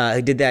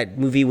 He did that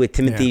movie with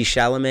Timothée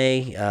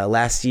Chalamet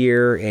last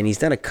year, and he's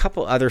done a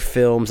couple other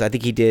films. I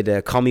think he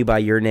did Call Me By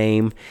Your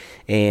Name,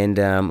 and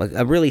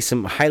really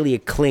some highly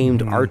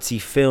acclaimed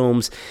artsy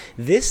films.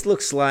 This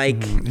looks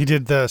like... He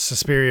did the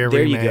Suspiria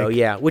remake. There you go,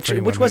 yeah, which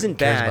wasn't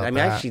bad. I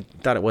mean, I actually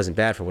thought it wasn't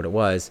bad for what it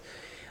was.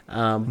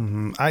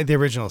 The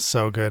original is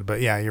so good, but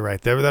yeah, you're right.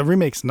 The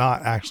remake's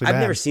not actually bad.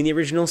 I've never seen the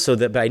original,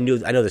 but I know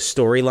the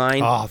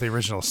storyline. Oh, the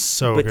original's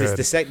so good. But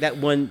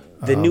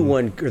the new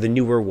one, or the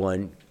newer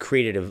one,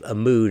 created a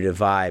mood, a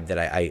vibe that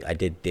I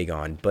did dig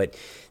on. But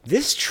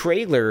this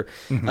trailer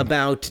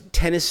about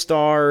tennis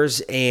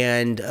stars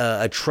and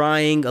a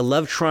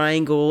love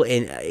triangle,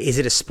 and is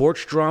it a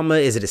sports drama?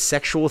 Is it a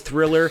sexual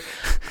thriller?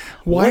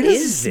 What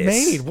is this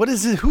made? What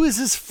is it? Who is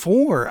this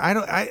for?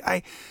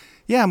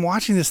 Yeah, I'm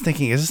watching this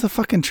thinking, is this a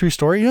fucking true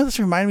story? You know, this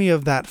reminded me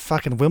of that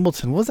fucking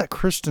Wimbledon. What was that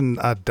Kristen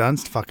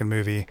Dunst fucking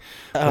movie?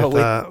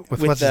 With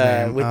what's his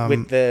name?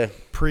 With the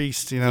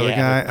priest, you know, the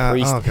guy.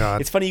 Priest. Oh, God.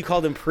 It's funny you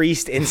called him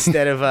Priest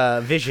instead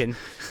of Vision,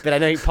 but I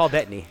know Paul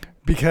Bettany.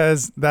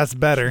 Because that's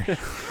better.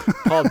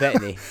 Paul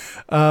Bettany.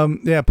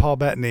 Yeah, Paul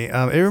Bettany.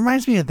 It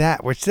reminds me of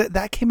that, which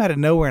that came out of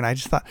nowhere, and I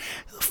just thought,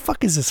 who the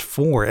fuck is this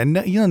for? And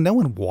no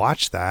one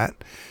watched that.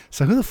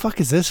 So who the fuck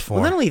is this for?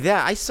 Well, not only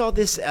that, I saw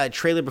this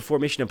trailer before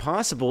Mission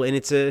Impossible, and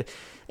it's a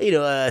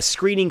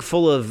screening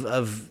full of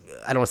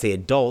I don't want to say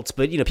adults,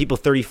 but people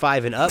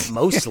 35 and up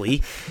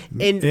mostly.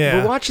 And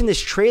we're watching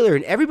this trailer,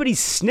 and everybody's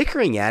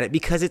snickering at it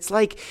because it's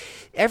like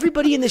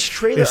everybody in this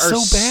trailer are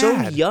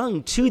so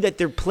young too that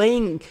they're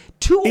playing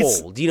too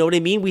old. You know what I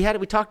mean? We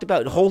talked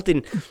about Holt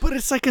and... But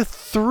it's like a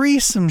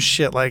threesome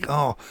shit. Like,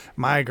 oh,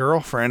 my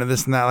girlfriend and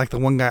this and that. Like the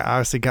one guy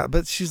obviously got,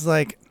 but she's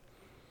like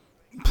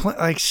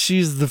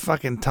she's the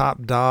fucking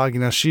top dog.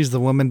 She's the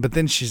woman, but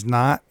then she's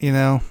not.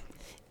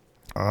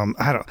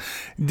 I don't.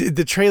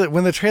 The trailer,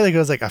 when the trailer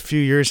goes like a few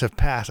years have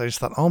passed, I just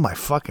thought, oh my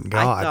fucking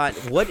God. I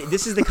thought,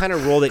 this is the kind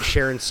of role that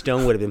Sharon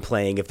Stone would have been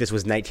playing if this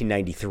was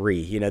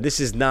 1993. This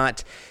is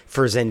not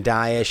for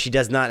Zendaya. She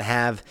does not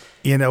have.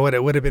 You know what?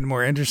 It would have been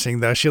more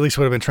interesting though. She at least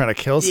would have been trying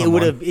to kill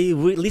someone. At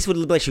least would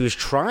look like she was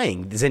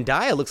trying.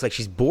 Zendaya looks like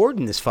she's bored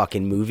in this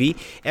fucking movie.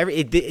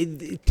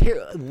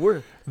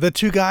 The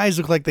two guys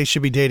look like they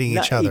should be dating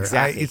each other.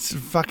 Exactly. It's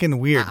fucking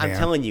weird, man. I'm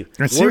telling you.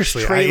 Worst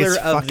trailer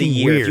of the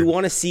year. Weird. If you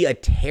want to see a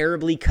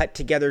terribly cut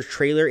together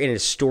trailer in a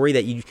story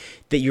that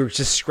you're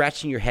just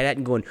scratching your head at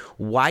and going,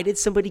 why did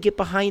somebody get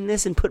behind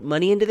this and put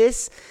money into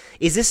this?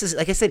 Is this,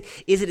 like I said,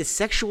 is it a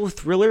sexual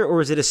thriller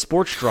or is it a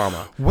sports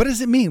drama? What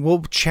does it mean?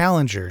 Well,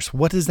 Challengers.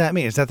 What does that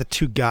mean? Is that the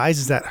two guys?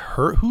 Is that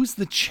her? Who's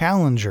the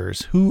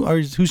Challengers?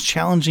 Who's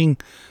challenging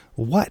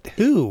what?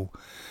 Who?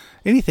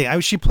 Anything.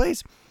 She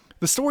plays...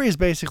 The story is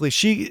basically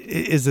she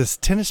is this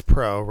tennis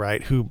pro,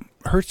 right, who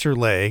hurts her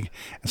leg,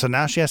 and so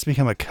now she has to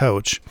become a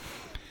coach.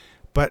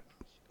 But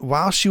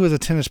while she was a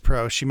tennis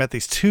pro, she met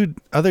these two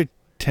other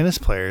tennis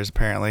players,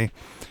 apparently,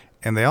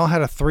 and they all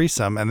had a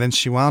threesome, and then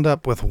she wound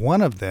up with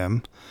one of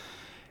them,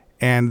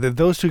 and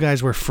those two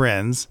guys were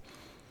friends,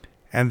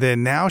 and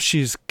then now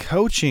she's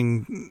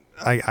coaching,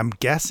 I'm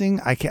guessing,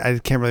 I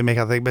can't really make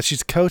out the thing, but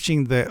she's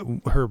coaching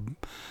her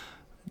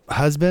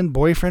husband,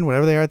 boyfriend,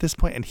 whatever they are at this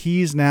point, and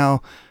he's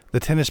now the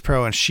tennis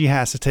pro, and she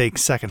has to take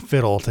second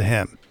fiddle to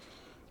him.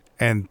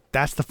 And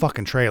that's the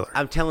fucking trailer.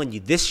 I'm telling you,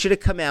 this should have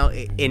come out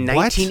in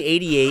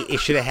 1988. It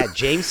should have had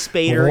James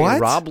Spader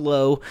and Rob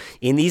Lowe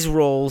in these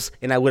roles,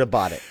 and I would have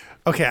bought it.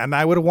 Okay, and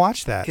I would have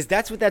watched that. Because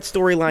that's what that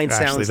storyline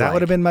sounds like. That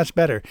would have been much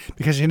better.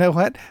 Because you know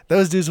what?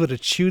 Those dudes would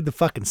have chewed the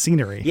fucking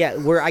scenery. Yeah,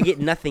 where I get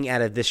nothing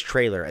out of this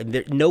trailer.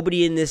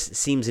 Nobody in this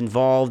seems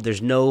involved.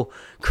 There's no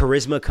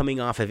charisma coming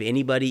off of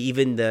anybody.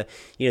 Even the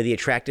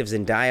attractive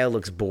Zendaya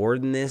looks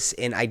bored in this,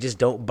 and I just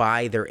don't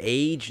buy their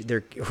age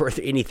or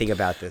anything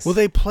about this. Well,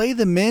 they play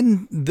the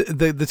men.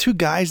 The two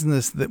guys in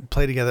this that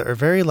play together are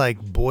very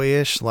like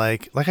boyish.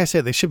 Like I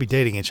said, they should be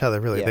dating each other.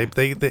 Really, yeah.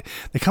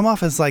 They come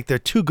off as like they're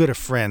too good of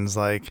friends.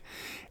 Like.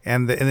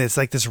 And it's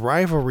like this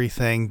rivalry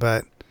thing,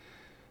 but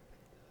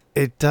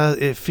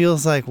it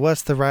feels like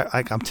what's the right?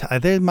 Like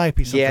there might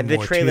be something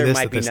more to this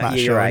might be not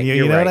showing right.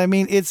 You know what I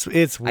mean? It's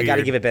weird. I got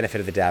to give a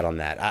benefit of the doubt on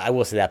that. I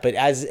will say that, but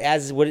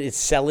as what it's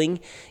selling,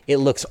 it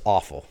looks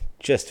awful,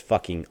 just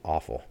fucking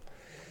awful.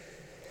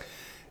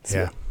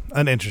 Yeah.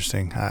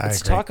 Uninteresting.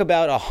 Let's talk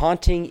about A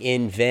Haunting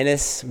in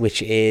Venice,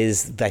 which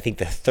is, I think,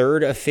 the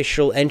third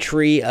official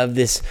entry of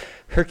this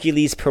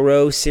Hercules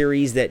Poirot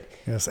series that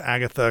Yes,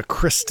 Agatha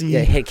Christie.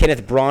 Yeah,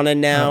 Kenneth Branagh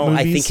now,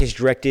 I movies. think, has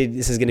directed,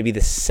 this is going to be the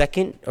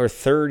second or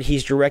third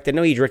he's directed. I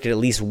know he directed at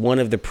least one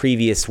of the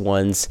previous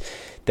ones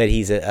that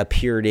he's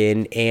appeared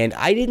in, and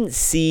I didn't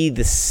see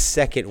the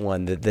second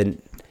one.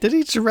 Did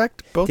he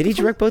direct both Did he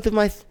direct both of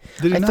my...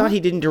 Did he I not? thought he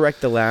didn't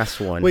direct the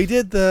last one. Well, he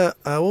did the,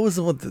 what was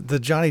the one, the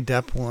Johnny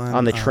Depp one?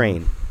 On the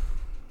train.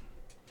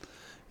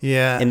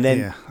 Yeah. And then-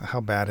 yeah.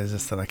 How bad is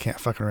this that I can't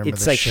fucking remember It's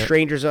this like shit?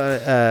 Strangers on...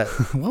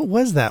 What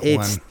was that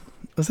it's- one?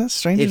 Was that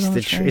Strangers on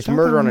the Train? It's Is that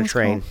Murder what on it a was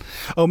Train. called?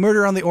 Oh,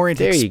 Murder on the Orient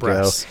There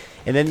Express. you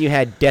go. And then you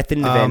had Death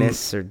in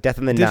Venice, or Death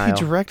in the Nile. Did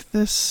he direct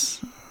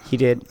this? He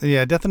did.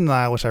 Yeah, Death in the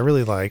Nile, which I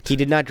really liked. He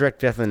did not direct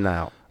Death in the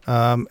Nile.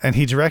 And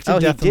he directed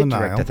Death he in did the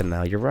direct Nile. Death in the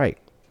Nile. You're right.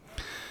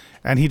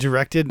 And he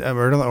directed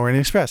Murder on the Orient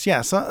Express.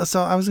 Yeah, so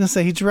I was going to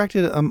say he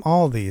directed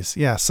all of these.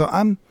 Yeah, so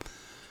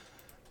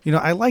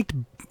I liked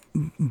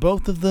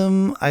both of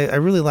them. I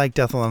really liked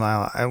Death on the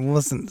Nile. I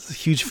wasn't a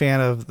huge fan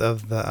of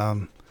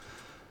the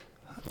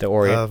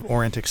Orient. of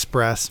Orient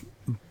Express.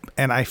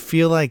 And I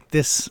feel like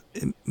this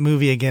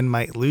movie again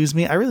might lose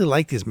me. I really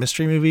like these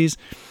mystery movies.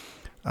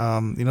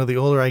 The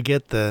older I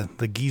get,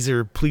 the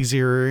geezer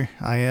pleaser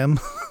I am.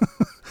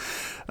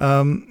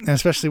 And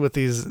especially with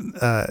these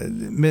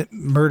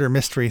murder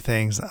mystery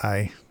things,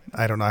 I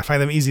don't know. I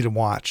find them easy to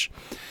watch.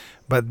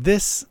 But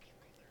this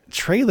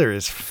trailer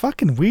is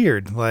fucking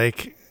weird.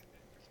 Like,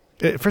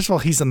 first of all,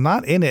 he's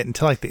not in it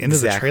until like the end of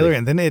the trailer,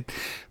 and then it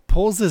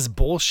pulls this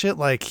bullshit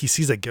like he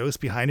sees a ghost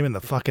behind him in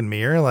the fucking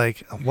mirror.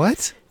 Like,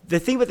 what? The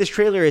thing about this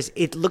trailer is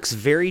it looks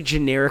very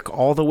generic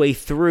all the way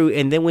through,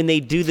 and then when they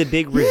do the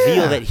big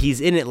reveal that he's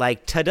in it,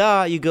 like,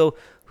 ta-da, you go,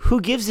 who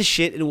gives a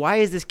shit, and why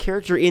is this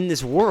character in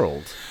this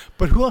world?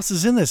 But who else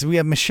is in this? We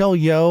have Michelle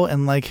Yeoh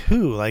and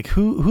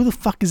who the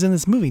fuck is in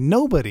this movie?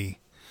 Nobody.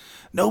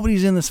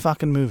 Nobody's in this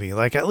fucking movie.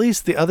 Like, at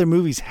least the other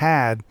movies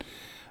had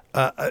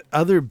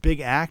other big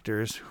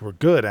actors who were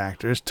good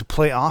actors to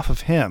play off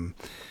of him.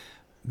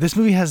 This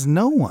movie has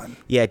no one.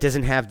 Yeah, it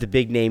doesn't have the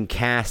big name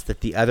cast that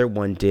the other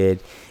one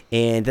did,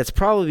 and that's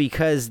probably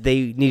because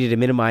they needed to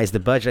minimize the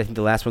budget. I think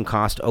the last one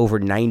cost over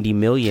 $90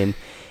 million,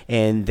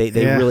 and they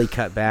really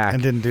cut back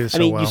and didn't do so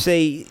well. I mean, well. you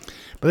say,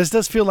 but this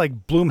does feel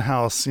like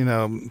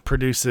Blumhouse,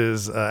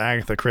 produces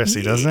Agatha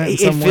Christie, doesn't it?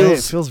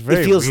 It feels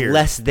very weird.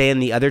 Less than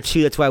the other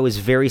two. That's why I was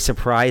very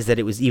surprised that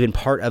it was even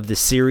part of the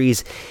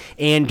series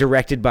and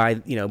directed by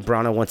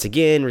Branagh once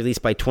again,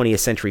 released by 20th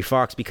Century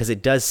Fox, because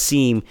it does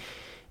seem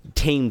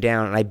tamed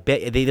down, and I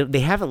bet they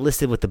haven't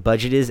listed what the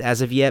budget is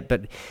as of yet,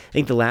 but I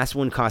think the last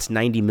one cost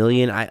 $90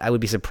 million. I would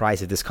be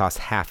surprised if this cost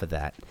half of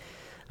that,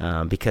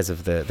 because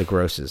of the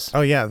grosses.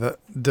 Oh yeah,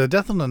 the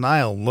Death on the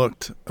Nile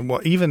looked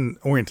well. Even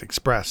Orient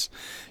Express,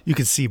 you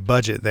could see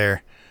budget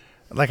there.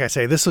 Like I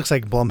say, this looks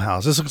like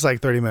Blumhouse. This looks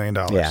like $30 million.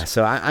 Yeah,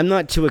 so I'm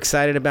not too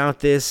excited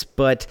about this,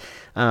 but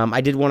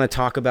I did want to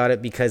talk about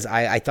it because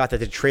I thought that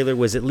the trailer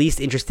was at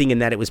least interesting in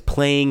that it was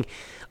playing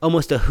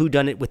almost a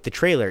whodunit with the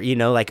trailer.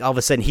 Like all of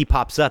a sudden he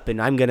pops up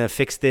and I'm going to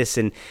fix this.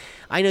 And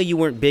I know you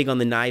weren't big on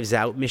the Knives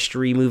Out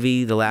mystery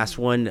movie, the last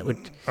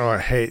one. Oh, I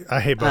hate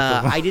both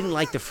of them. I didn't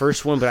like the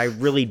first one, but I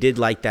really did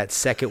like that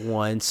second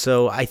one.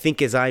 So I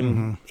think as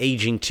I'm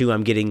aging too,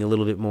 I'm getting a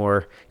little bit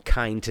more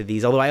kind to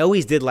these. Although I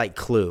always did like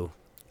Clue.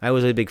 I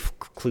was a big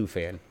Clue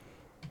fan.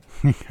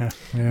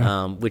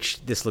 Yeah.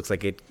 Which this looks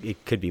like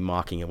it could be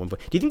mocking at one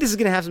point. Do you think this is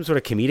going to have some sort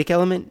of comedic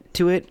element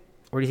to it?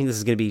 Or do you think this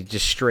is going to be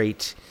just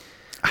straight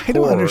I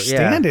don't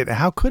understand it.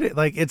 How could it?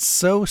 Like, it's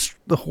so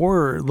the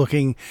horror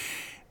looking,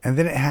 and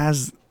then it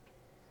has.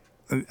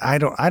 I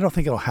don't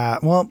think it'll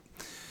have. Well,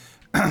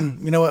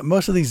 you know what?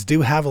 Most of these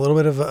do have a little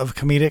bit of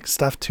comedic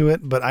stuff to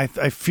it, but I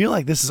feel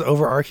like this is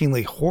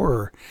overarchingly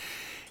horror,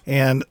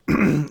 and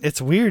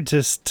it's weird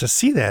to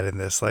see that in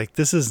this. Like,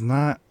 this is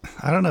not.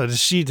 I don't know.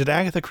 Did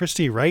Agatha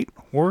Christie write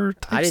horror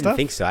type stuff? I didn't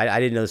think so. I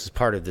didn't know this was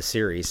part of the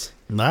series.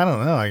 I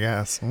don't know. I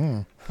guess.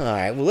 All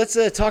right, well, let's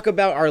talk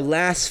about our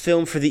last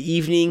film for the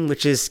evening,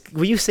 which is,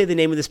 will you say the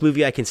name of this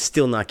movie? I can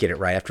still not get it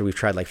right after we've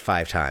tried like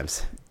 5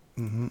 times.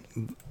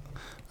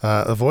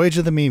 The Voyage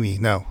of the Mimi.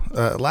 No.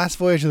 Last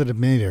Voyage of the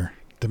Demeter.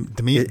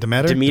 Demeter? The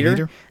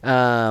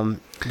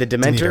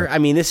Demeter. I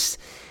mean, this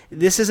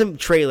is a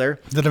trailer.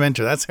 The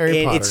Dementor. That's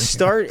Harry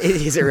Potter.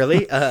 Is it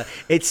really?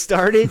 It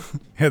started.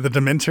 Yeah, the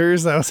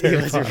Dementors. That was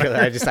Harry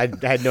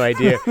Potter. I had no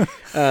idea.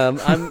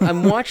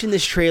 I'm watching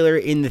this trailer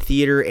in the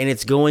theater, and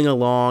it's going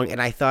along,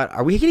 and I thought,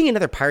 are we getting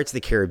another Pirates of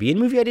the Caribbean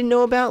movie I didn't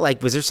know about?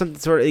 Like, was there some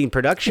sort of in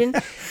production?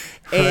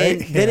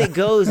 And then it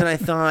goes, and I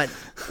thought,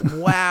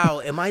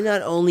 wow, am I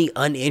not only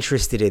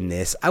uninterested in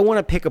this? I want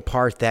to pick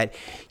apart that.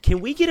 Can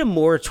we get a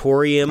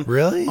moratorium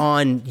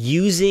on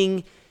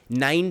using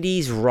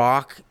 90s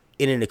rock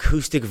in an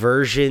acoustic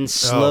version,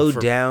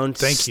 slowed down?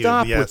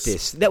 Stop with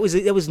this. That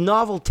was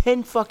novel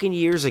 10 fucking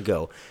years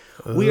ago.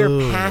 We are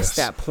past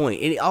that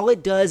point. And all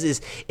it does is,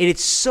 and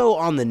it's so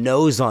on the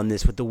nose on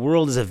this, with the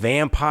world is a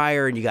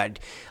vampire, and you got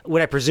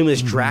what I presume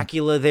is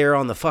Dracula there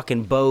on the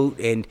fucking boat,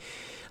 and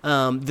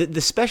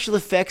The special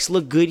effects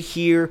look good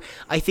here.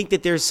 I think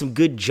that there's some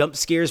good jump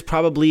scares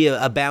probably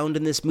abound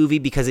in this movie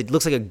because it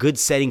looks like a good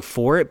setting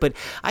for it. But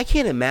I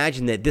can't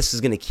imagine that this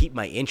is going to keep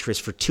my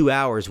interest for 2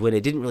 hours when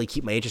it didn't really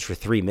keep my interest for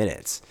 3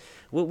 minutes.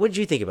 What did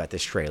you think about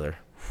this trailer?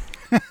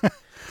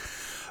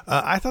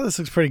 I thought this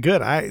looks pretty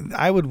good.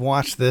 I would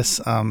watch this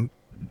in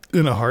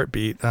a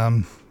heartbeat.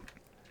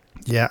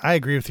 Yeah, I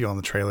agree with you on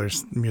the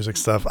trailers, music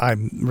stuff.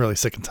 I'm really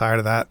sick and tired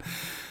of that.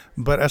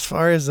 But as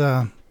far as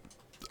a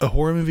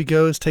horror movie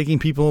goes, taking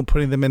people and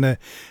putting them in a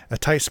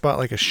tight spot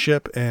like a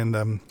ship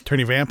and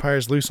turning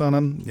vampires loose on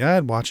them, yeah,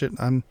 I'd watch it.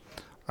 I'm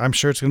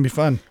sure it's going to be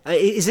fun.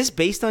 Is this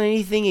based on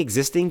anything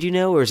existing, do you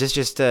know? Or is this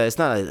just, it's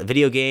not a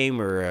video game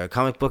or a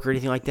comic book or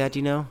anything like that, do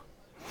you know?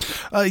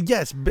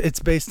 Yes, it's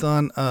based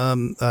on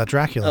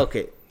Dracula.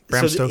 Okay.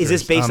 Bram So Stoker's. is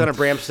this based on a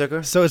Bram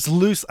Stoker? So it's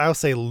loose. I'll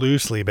say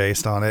loosely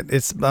based on it.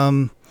 It's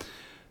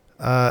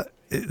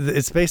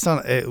based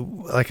on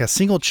a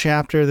single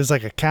chapter. There's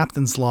like a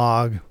captain's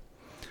log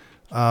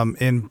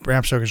in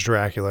Bram Stoker's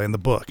Dracula in the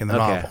book, in the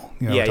novel.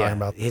 You know, yeah, talking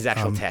about his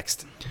actual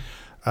text.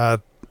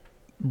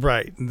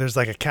 Right. There's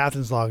like a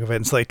captain's log of it.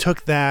 And so they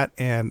took that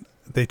and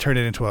they turned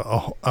it into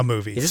a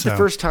movie. Is this the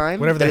first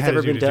time whatever that they it's had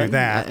ever to do been to done? do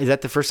that. Is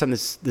that the first time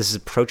this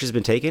approach has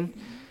been taken?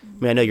 I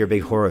mean, I know you're a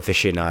big horror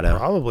aficionado.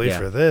 Probably Yeah.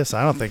 for this.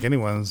 I don't think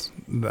anyone's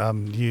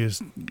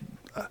used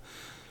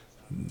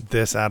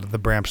this out of the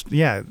Bram.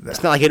 Yeah.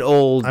 It's not like an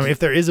old... I mean, if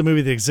there is a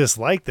movie that exists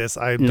like this,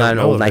 I don't not an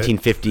know old of it.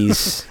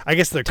 1950s. I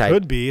guess there type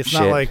could be. It's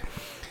shit. not like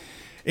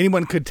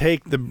anyone could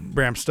take the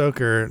Bram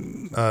Stoker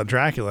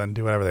Dracula and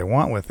do whatever they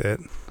want with it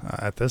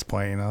at this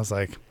point. You know, it's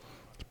like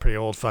it's a pretty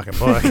old fucking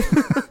book.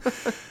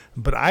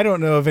 But I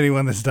don't know of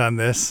anyone that's done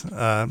this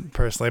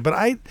personally.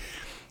 But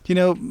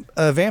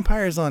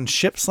vampires on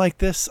ships like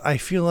this, I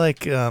feel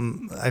like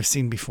I've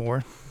seen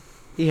before.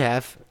 You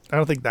have. I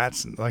don't think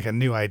that's like a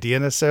new idea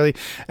necessarily,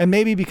 and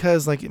maybe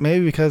because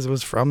it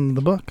was from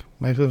the book.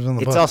 Maybe it was in the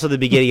book. It's also the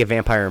beginning of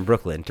Vampire in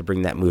Brooklyn, to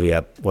bring that movie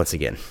up once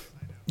again.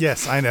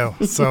 Yes, I know.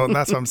 So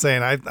that's what I'm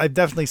saying. I've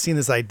definitely seen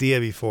this idea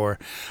before.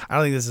 I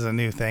don't think this is a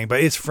new thing, but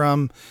it is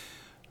from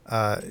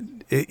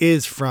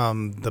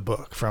the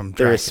book, from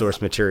Dracula. There is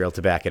source material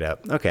to back it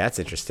up. Okay, that's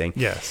interesting.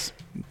 Yes,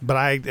 but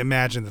I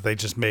imagine that they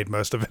just made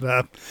most of it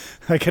up.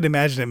 I could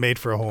imagine it made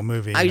for a whole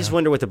movie. I just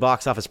wonder what the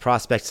box office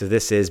prospects of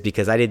this is,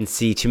 because I didn't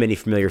see too many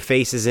familiar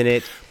faces in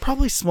it.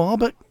 Probably small,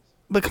 but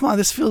come on,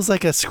 this feels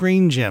like a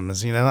Screen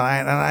Gems. You know,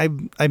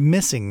 I'm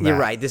missing that. You're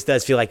right. This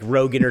does feel like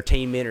Rogue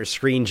Entertainment or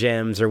Screen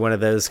Gems or one of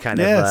those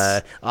kind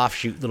of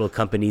offshoot little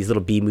companies,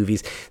 little B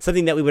movies.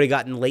 Something that we would have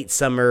gotten late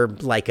summer,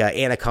 like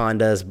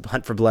Anaconda's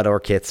Hunt for Blood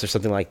Orchids or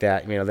something like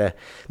that. You know,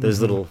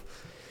 those little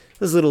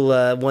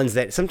ones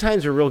that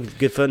sometimes were real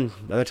good fun,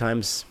 other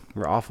times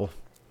were awful.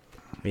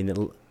 I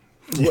mean,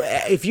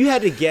 if you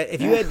had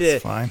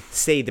to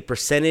say the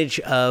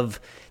percentage of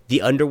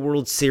the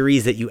Underworld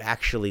series that you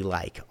actually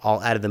like, all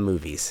out of the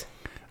movies,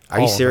 are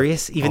you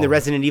serious? Even the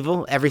Resident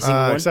Evil, every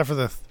single one, except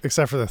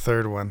for the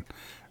third one,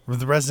 with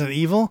the Resident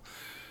Evil.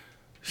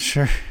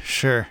 Sure.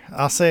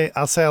 I'll say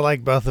I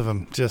like both of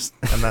them,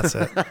 and that's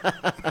it.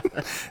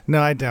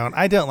 No, I don't.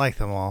 I don't like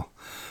them all.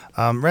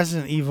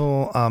 Resident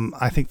Evil,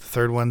 I think the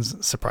third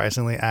one's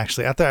surprisingly,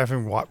 actually, after I've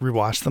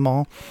rewatched them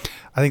all,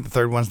 I think the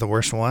third one's the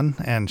worst one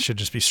and should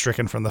just be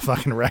stricken from the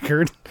fucking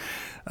record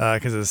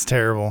because it's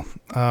terrible.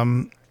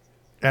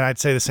 And I'd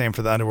say the same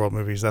for the Underworld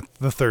movies, that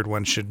the third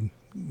one should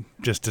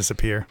just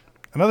disappear.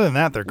 And other than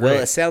that, they're great.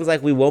 Well, it sounds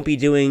like we won't be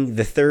doing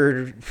the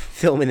third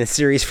film in the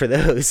series for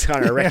those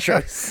on our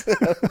retros.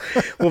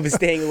 We'll be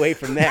staying away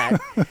from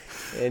that.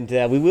 And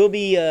we will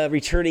be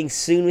returning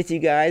soon with you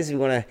guys. We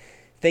want to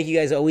thank you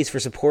guys always for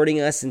supporting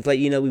us, and to let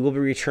you know we will be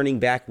returning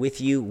back with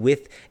you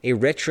with a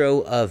retro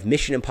of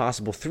Mission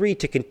Impossible 3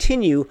 to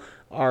continue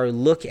our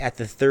look at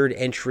the third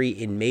entry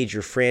in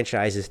major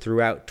franchises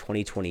throughout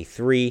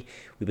 2023.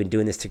 We've been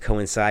doing this to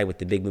coincide with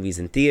the big movies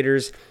in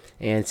theaters,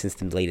 and since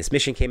the latest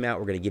Mission came out,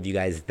 we're going to give you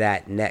guys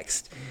that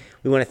next.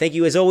 We want to thank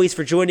you as always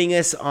for joining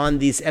us on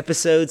these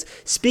episodes.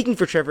 Speaking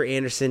for Trevor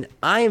Anderson,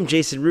 I am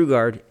Jason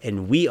Rugard,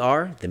 and we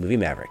are the Movie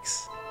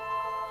Mavericks.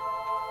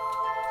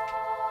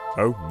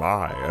 Oh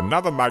my,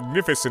 another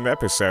magnificent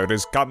episode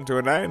has come to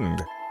an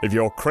end. If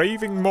you're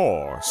craving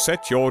more,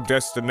 set your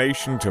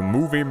destination to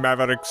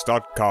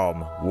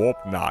moviemavericks.com,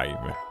 Warp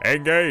 9.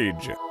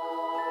 Engage!